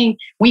one thing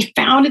we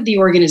founded the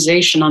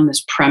organization on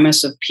this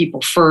premise of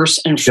people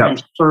first and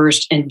friends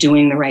first and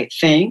doing the right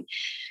thing.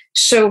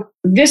 So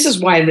this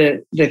is why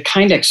the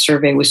Kindex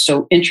survey was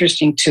so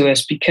interesting to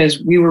us, because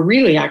we were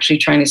really actually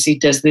trying to see,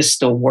 does this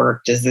still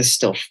work? Does this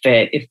still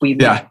fit? If we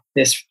look at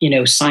this,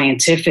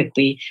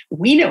 scientifically,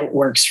 we know it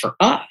works for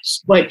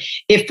us. But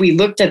if we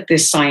looked at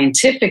this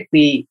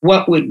scientifically,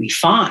 what would we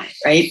find,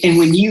 right? And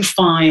when you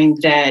find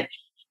that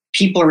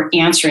people are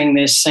answering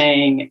this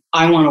saying,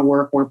 I want to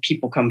work where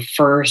people come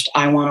first.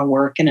 I want to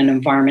work in an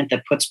environment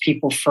that puts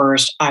people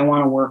first. I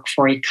want to work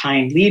for a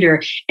kind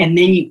leader. And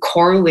then you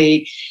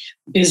correlate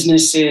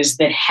businesses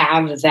that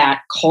have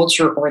that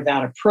culture or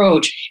that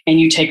approach, and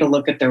you take a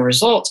look at their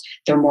results.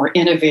 They're more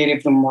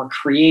innovative, they're more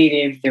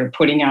creative, they're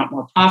putting out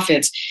more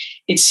profits.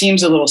 It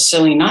seems a little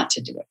silly not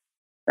to do it,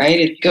 right?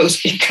 It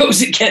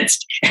goes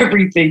against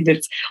everything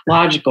that's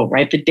logical,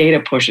 right? The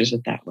data pushes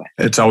it that way.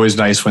 It's always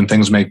nice when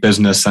things make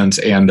business sense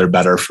and they're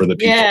better for the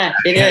people. Yeah,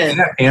 it is.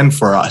 And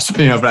for us,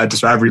 just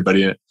for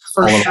everybody.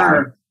 For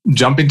sure.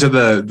 Jumping to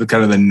the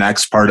kind of the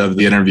next part of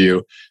the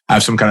interview, I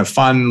have some kind of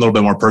fun, a little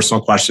bit more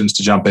personal questions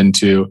to jump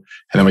into,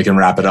 and then we can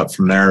wrap it up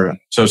from there.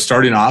 So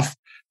starting off,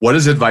 what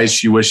is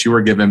advice you wish you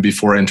were given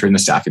before entering the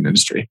staffing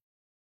industry?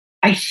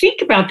 I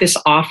think about this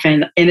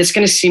often, and it's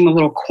going to seem a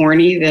little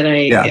corny that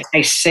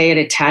I say it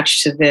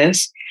attached to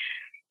this.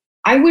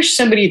 I wish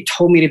somebody had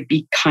told me to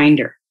be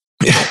kinder.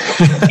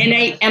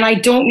 And I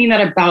don't mean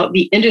that about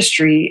the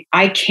industry.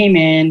 I came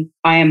in,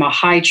 I am a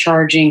high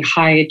charging,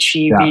 high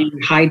achieving,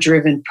 high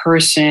driven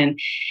person.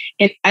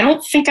 And I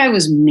don't think I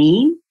was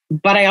mean,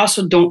 but I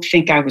also don't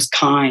think I was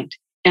kind.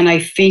 And I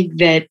think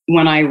that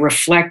when I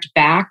reflect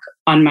back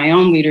on my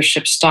own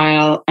leadership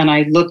style and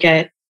I look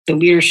at the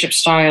leadership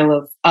style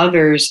of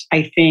others,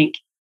 I think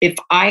if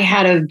I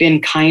had have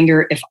been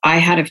kinder, if I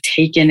had have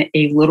taken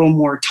a little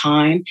more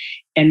time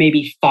and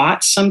maybe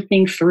thought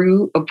something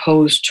through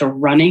opposed to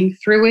running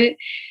through it,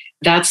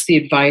 that's the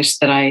advice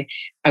that I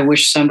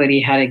wish somebody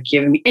had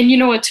given me. And you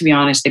know what, to be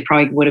honest, they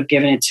probably would have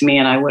given it to me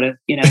and I would have,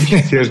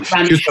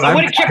 I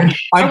would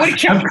have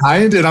kept I'm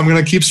kind and I'm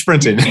going to keep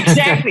sprinting.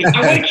 Exactly. I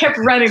would have kept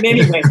running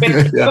anyway.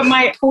 But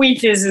my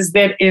point is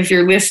that if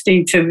you're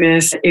listening to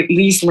this, at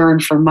least learn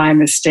from my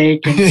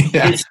mistake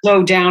and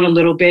slow down a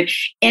little bit.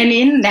 And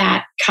in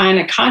that kind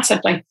of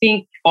concept, I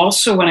think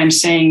also what I'm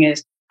saying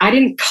is I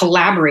didn't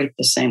collaborate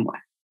the same way.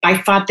 I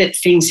thought that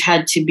things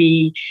had to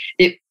be,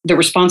 the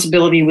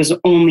responsibility was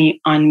only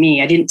on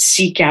me. I didn't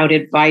seek out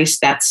advice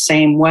that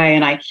same way.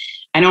 And I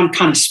know I'm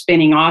kind of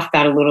spinning off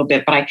that a little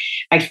bit, but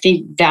I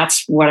think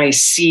that's what I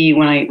see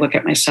when I look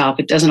at myself.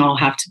 It doesn't all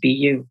have to be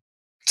you.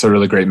 It's a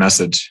really great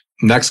message.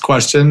 Next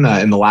question.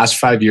 In the last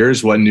 5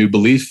 years, what new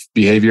belief,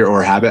 behavior,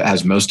 or habit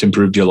has most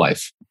improved your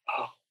life?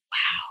 Oh, wow.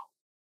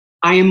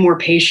 I am more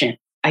patient.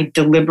 I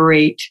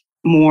deliberate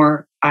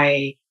more.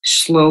 I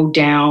slow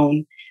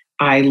down.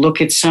 I look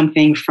at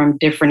something from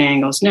different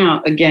angles.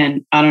 Now,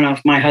 again, I don't know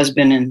if my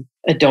husband and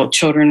adult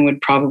children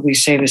would probably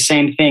say the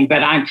same thing,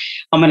 but I'm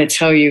going to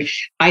tell you,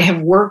 I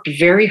have worked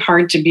very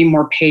hard to be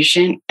more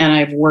patient and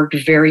I've worked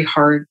very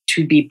hard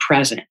to be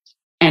present.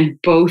 And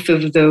both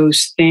of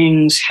those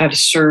things have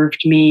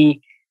served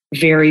me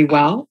very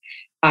well.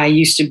 I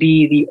used to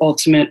be the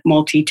ultimate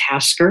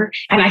multitasker.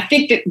 And I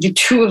think that the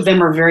two of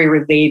them are very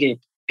related.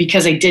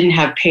 Because I didn't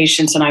have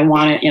patience and I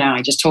wanted,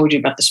 I just told you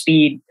about the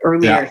speed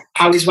earlier. Yeah.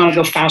 I always want to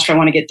go faster. I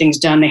want to get things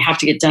done. They have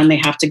to get done.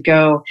 They have to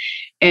go.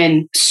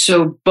 And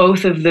so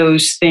both of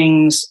those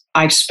things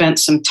I've spent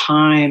some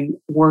time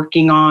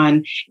working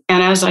on.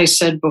 And as I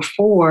said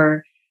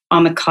before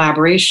on the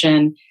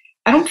collaboration,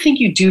 I don't think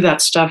you do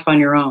that stuff on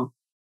your own.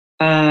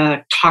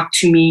 Talk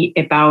to me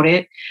about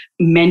it,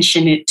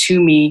 mention it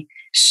to me.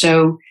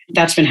 So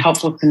that's been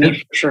helpful to me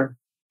for sure.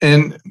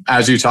 And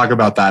as you talk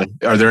about that,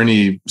 are there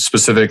any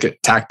specific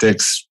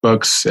tactics,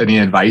 books, any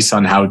advice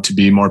on how to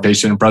be more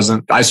patient and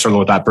present? I struggle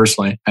with that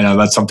personally. I know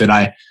that's something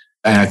I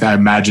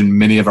imagine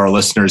many of our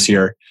listeners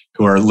here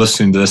who are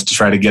listening to this to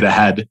try to get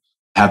ahead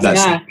have that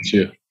same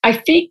issue. I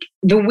think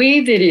the way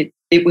that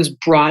it was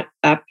brought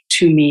up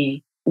to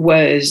me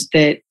was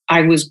that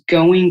I was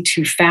going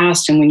too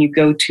fast. And when you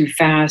go too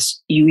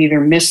fast, you either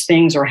miss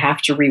things or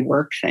have to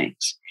rework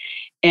things.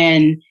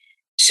 And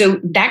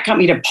so that got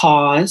me to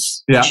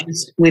pause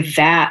with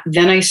that.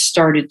 Then I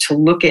started to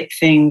look at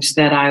things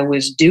that I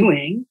was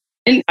doing.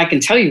 And I can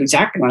tell you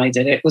exactly when I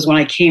did it. It was when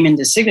I came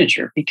into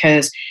Signature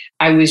because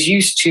I was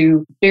used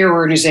to bigger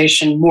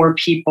organization, more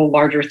people,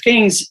 larger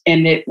things.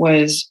 And it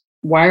was,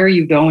 why are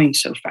you going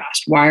so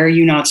fast? Why are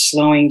you not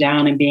slowing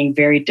down and being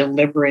very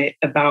deliberate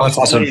about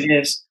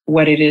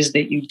what it is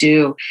that you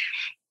do?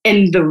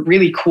 And the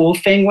really cool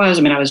thing was,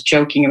 I was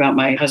joking about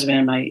my husband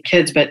and my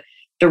kids, but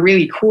the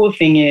really cool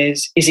thing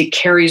is it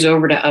carries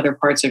over to other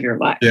parts of your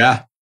life.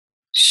 Yeah.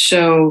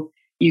 So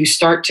you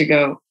start to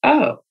go,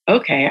 oh,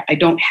 okay, I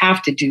don't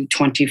have to do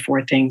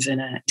 24 things in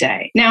a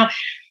day. Now,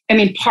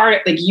 part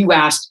of, like you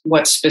asked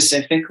what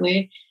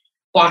specifically,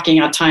 blocking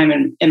out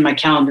time in my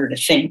calendar to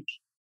think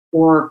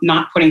or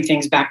not putting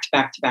things back to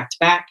back to back to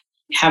back,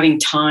 having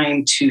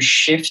time to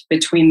shift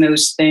between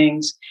those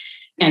things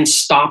and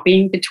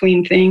stopping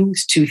between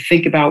things to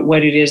think about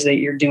what it is that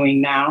you're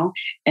doing now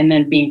and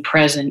then being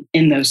present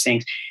in those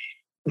things.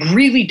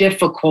 Really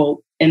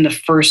difficult in the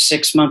first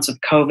 6 months of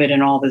COVID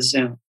and all the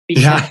Zoom.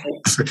 Because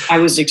I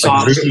was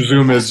exhausted. Like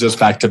Zoom is just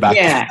back to back.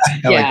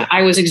 Yeah,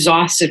 I was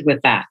exhausted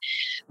with that.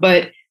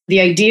 But the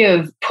idea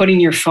of putting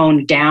your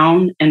phone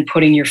down and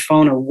putting your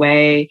phone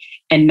away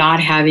and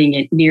not having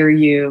it near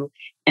you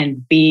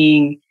and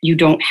you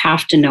don't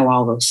have to know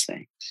all those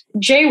things.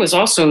 Jay was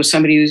also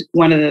somebody who's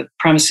one of the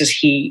premises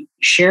he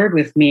shared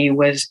with me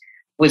was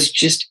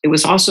it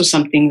was also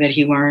something that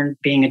he learned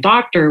being a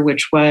doctor,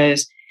 which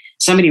was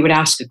somebody would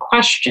ask a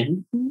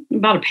question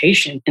about a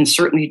patient, and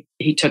certainly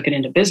he took it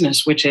into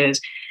business, which is,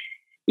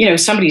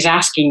 somebody's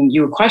asking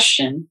you a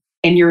question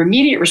and your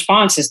immediate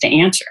response is to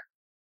answer.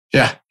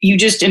 Yeah. You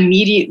just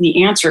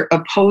immediately answer,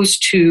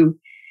 opposed to,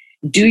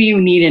 do you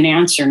need an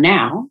answer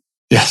now?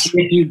 Yes.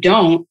 And if you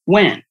don't,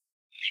 when?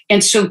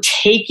 And so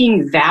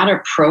taking that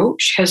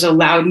approach has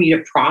allowed me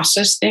to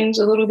process things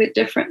a little bit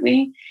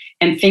differently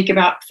and think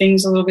about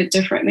things a little bit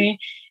differently,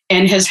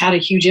 and has had a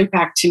huge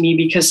impact to me,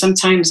 because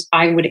sometimes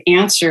I would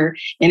answer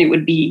and it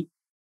would be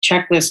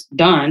checklist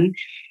done,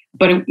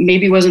 but it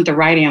maybe wasn't the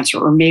right answer,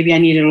 or maybe I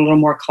needed a little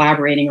more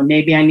collaborating, or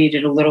maybe I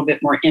needed a little bit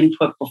more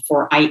input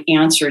before I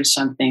answered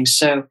something.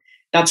 So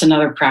that's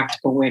another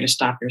practical way to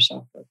stop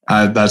yourself.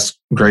 That's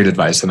great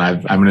advice. And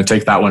I'm going to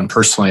take that one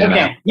personally.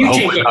 Okay, you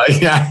take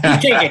it. Yeah.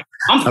 You take it.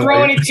 I'm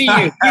throwing it to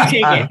you. You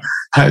take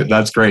it.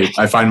 That's great.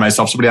 I find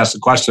myself, somebody asks a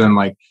question, and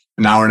like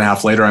an hour and a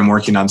half later, I'm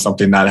working on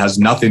something that has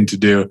nothing to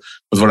do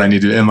with what I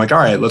need to do. And I'm like, all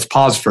right, let's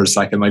pause for a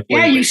second. Like,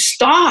 you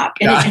stop,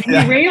 and it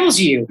derails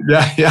you.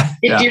 It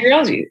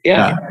derails you.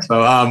 Yeah.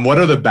 So what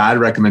are the bad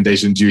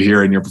recommendations you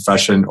hear in your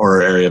profession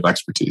or area of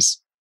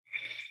expertise?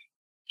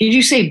 Did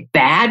you say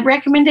bad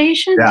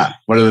recommendations? Yeah.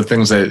 What are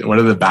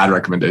the bad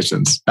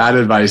recommendations? Bad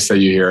advice that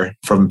you hear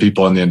from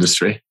people in the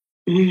industry?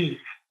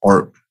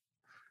 Or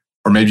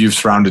maybe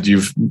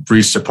you've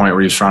reached a point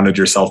where you've surrounded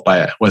yourself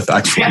with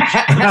excellence.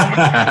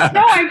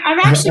 No, I'm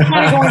actually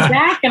kind of going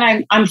back,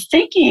 and I'm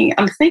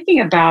thinking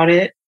about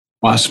it.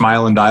 Want to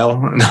smile and dial?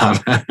 No.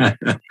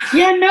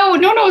 Yeah, no.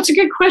 It's a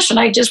good question.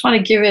 I just want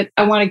to give it.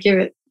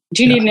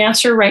 Do you need an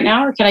answer right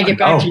now, or can I get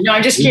back to you? No,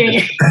 I'm just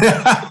kidding.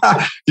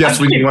 Yes,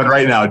 we need one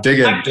right now. Dig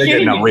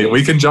in. No, wait,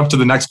 we can jump to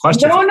the next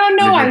question. No.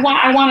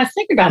 I want to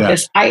think about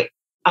this.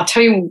 I'll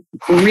tell you,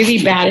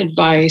 really bad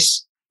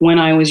advice when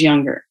I was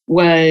younger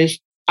was,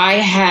 I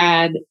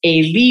had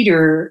a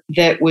leader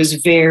that was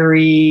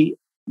very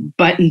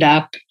buttoned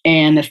up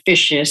and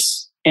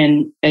officious.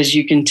 And as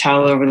you can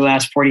tell over the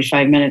last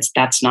 45 minutes,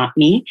 that's not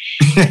me.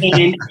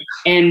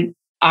 and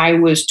I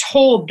was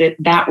told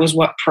that was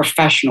what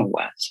professional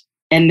was.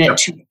 And that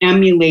to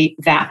emulate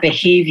that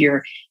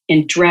behavior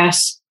in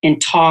dress, in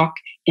talk,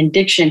 in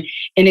diction.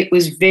 And it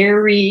was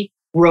very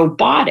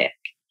robotic.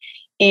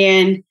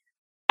 And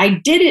I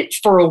did it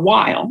for a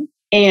while.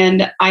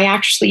 And I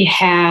actually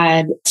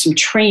had some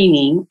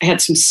training. I had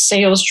some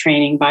sales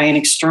training by an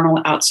external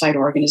outside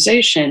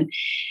organization.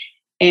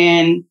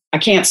 And I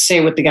can't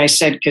say what the guy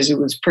said because it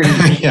was pretty,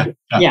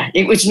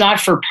 it was not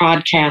for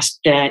podcast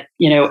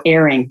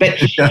airing. But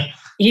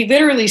he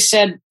literally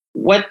said,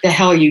 "What the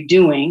hell are you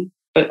doing?"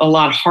 But a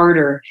lot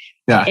harder.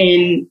 Yeah.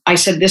 And I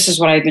said, "This is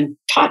what I've been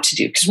taught to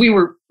do," because we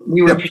were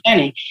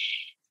presenting.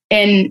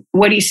 And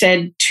what he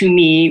said to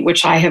me,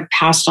 which I have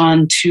passed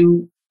on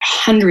to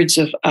hundreds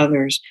of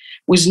others,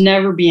 was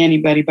never be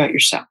anybody but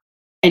yourself.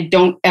 And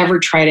don't ever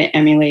try to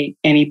emulate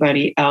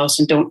anybody else.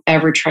 And don't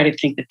ever try to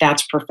think that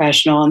that's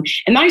professional.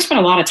 And I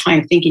spent a lot of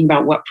time thinking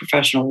about what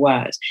professional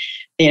was.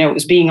 It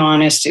was being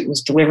honest. It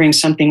was delivering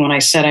something when I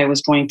said I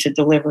was going to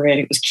deliver it.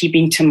 It was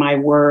keeping to my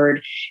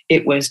word.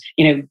 It was,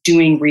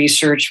 doing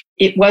research.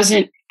 It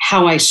wasn't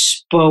how I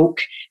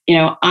spoke.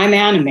 I'm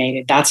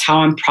animated. That's how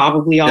I'm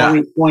probably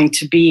always going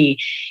to be.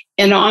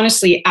 And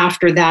honestly,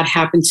 after that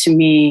happened to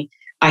me,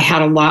 I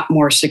had a lot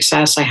more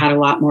success. I had a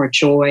lot more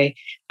joy.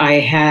 I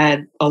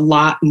had a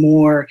lot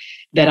more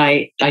that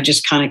I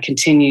just kind of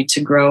continued to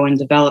grow and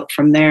develop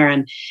from there.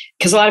 And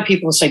because a lot of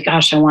people say,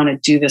 "Gosh, I want to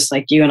do this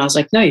like you." And I was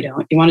like, "No, you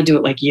don't. You want to do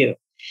it like you.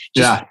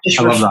 Just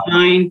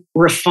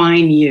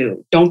refine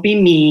you. Don't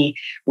be me,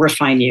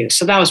 refine you."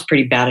 So that was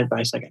pretty bad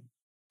advice.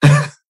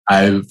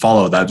 I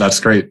follow that.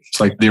 That's great. It's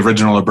like the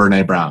original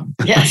Brene Brown.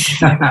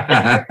 Yes. Yes,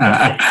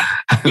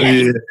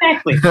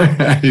 exactly.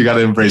 You got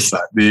to embrace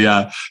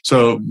that.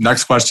 So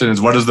next question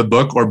is, what is the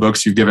book or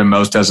books you've given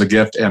most as a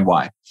gift, and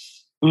why?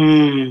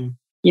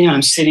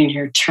 I'm sitting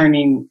here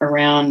turning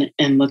around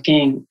and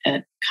looking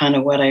at kind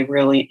of what I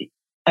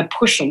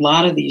push a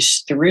lot of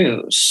these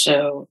through.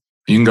 So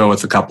you can go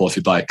with a couple if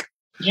you'd like.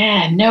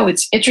 Yeah, no,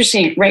 it's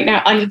interesting right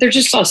now. They're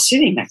just all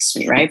sitting next to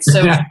me, right?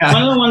 So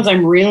one of the ones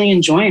I'm really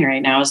enjoying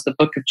right now is The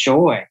Book of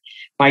Joy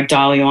by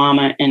Dalai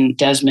Lama and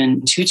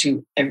Desmond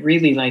Tutu. I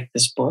really like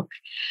this book.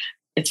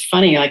 It's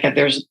funny,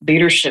 there's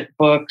leadership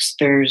books,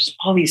 there's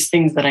all these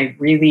things that I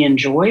really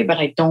enjoy, but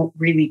I don't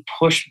really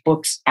push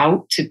books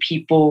out to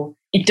people.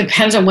 It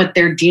depends on what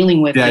they're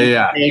dealing with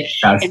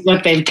and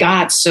what they've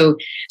got. So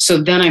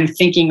then I'm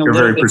thinking You're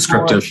very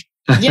prescriptive.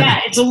 Yeah,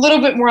 it's a little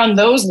bit more on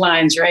those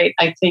lines, right?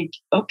 I think,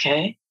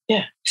 okay,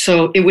 Yeah.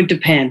 So it would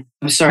depend.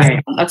 I'm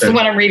sorry. That's the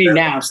one I'm reading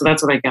now. So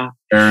that's what I got.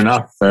 Fair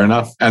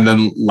enough. And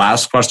then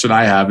last question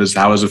I have is,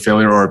 how has a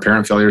failure or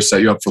apparent failure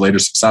set you up for later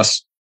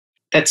success?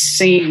 That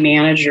same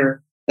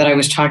manager that I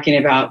was talking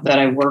about that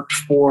I worked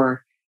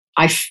for,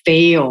 I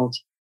failed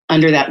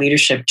under that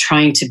leadership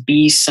trying to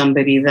be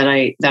somebody that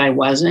I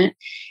wasn't.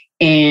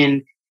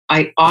 And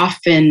I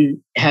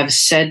often have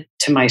said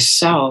to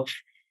myself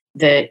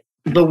that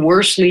the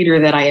worst leader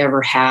that I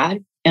ever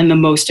had and the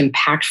most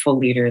impactful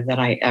leader that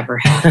I ever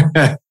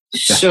had.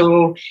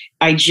 So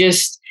I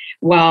just,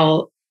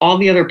 while all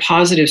the other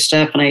positive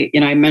stuff,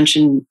 and I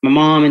mentioned my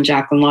mom and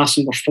Jacqueline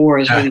Lawson before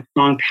as really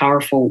strong,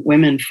 powerful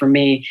women for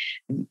me,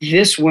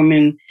 this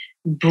woman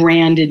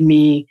branded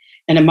me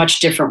in a much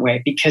different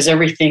way, because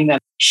everything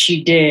that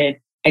she did,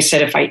 I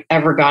said, if I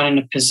ever got in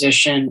a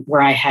position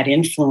where I had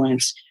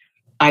influence,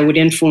 I would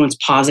influence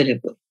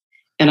positively,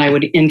 and I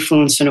would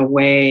influence in a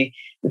way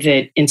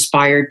that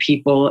inspired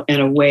people, in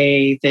a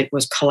way that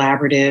was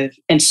collaborative.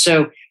 And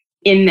so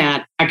in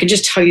that, I could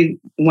just tell you,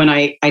 when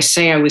I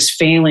say I was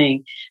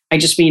failing, I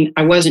just mean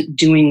I wasn't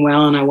doing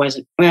well, and I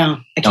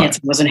can't say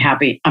I wasn't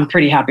happy. I'm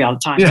pretty happy all the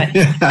time, but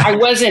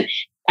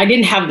I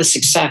didn't have the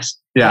success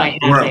that I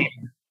had later.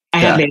 I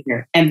had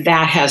later. And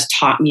that has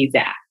taught me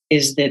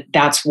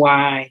that's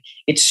why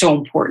it's so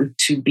important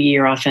to be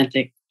your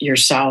authentic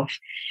yourself.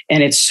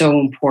 And it's so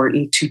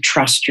important to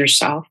trust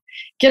yourself.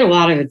 Get a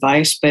lot of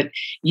advice, but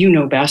you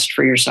know best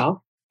for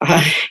yourself.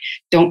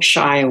 Don't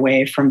shy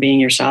away from being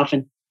yourself,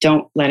 and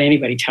don't let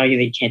anybody tell you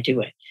that you can't do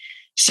it.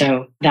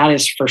 So that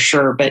is for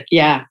sure. But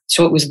yeah,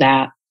 so it was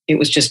that. It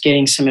was just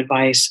getting some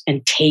advice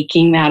and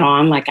taking that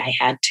on like I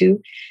had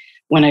to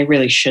when I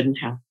really shouldn't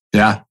have.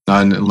 Yeah.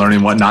 And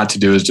learning what not to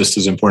do is just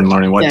as important as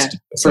learning what to do.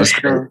 For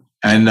sure.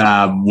 And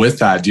with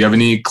that, do you have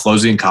any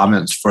closing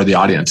comments for the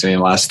audience? Any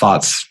last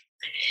thoughts?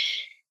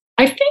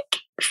 I think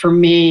for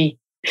me,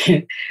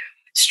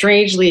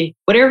 strangely,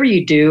 whatever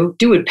you do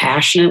it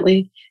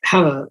passionately.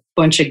 Have a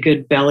bunch of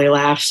good belly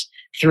laughs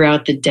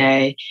throughout the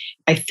day.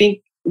 I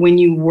think when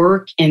you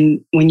work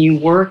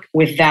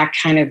with that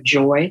kind of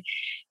joy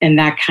and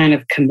that kind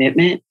of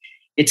commitment,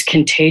 it's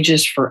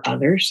contagious for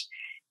others.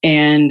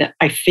 And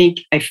I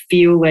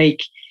feel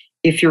like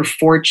if you're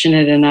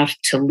fortunate enough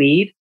to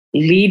lead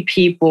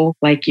people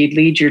like you'd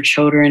lead your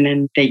children,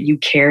 and that you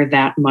care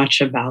that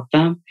much about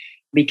them,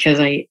 because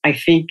I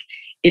think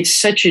it's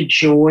such a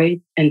joy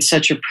and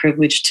such a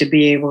privilege to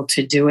be able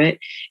to do it,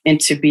 and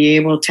to be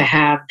able to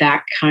have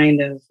that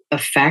kind of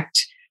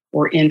effect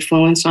or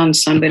influence on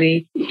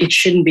somebody. It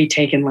shouldn't be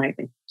taken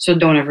lightly. So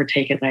don't ever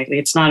take it lightly.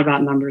 It's not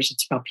about numbers,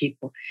 it's about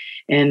people.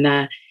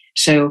 And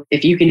so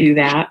if you can do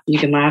that, you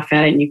can laugh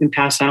at it and you can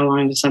pass that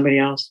along to somebody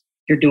else,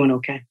 you're doing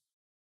okay.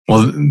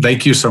 Well,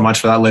 thank you so much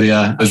for that,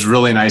 Lydia. It was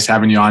really nice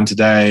having you on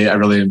today. I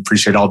really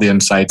appreciate all the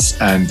insights,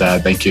 and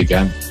thank you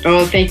again.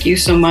 Oh, thank you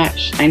so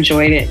much. I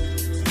enjoyed it.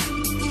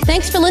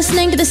 Thanks for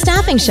listening to The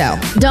Staffing Show.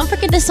 Don't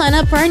forget to sign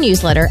up for our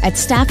newsletter at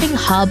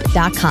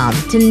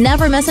staffinghub.com to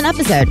never miss an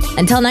episode.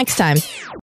 Until next time.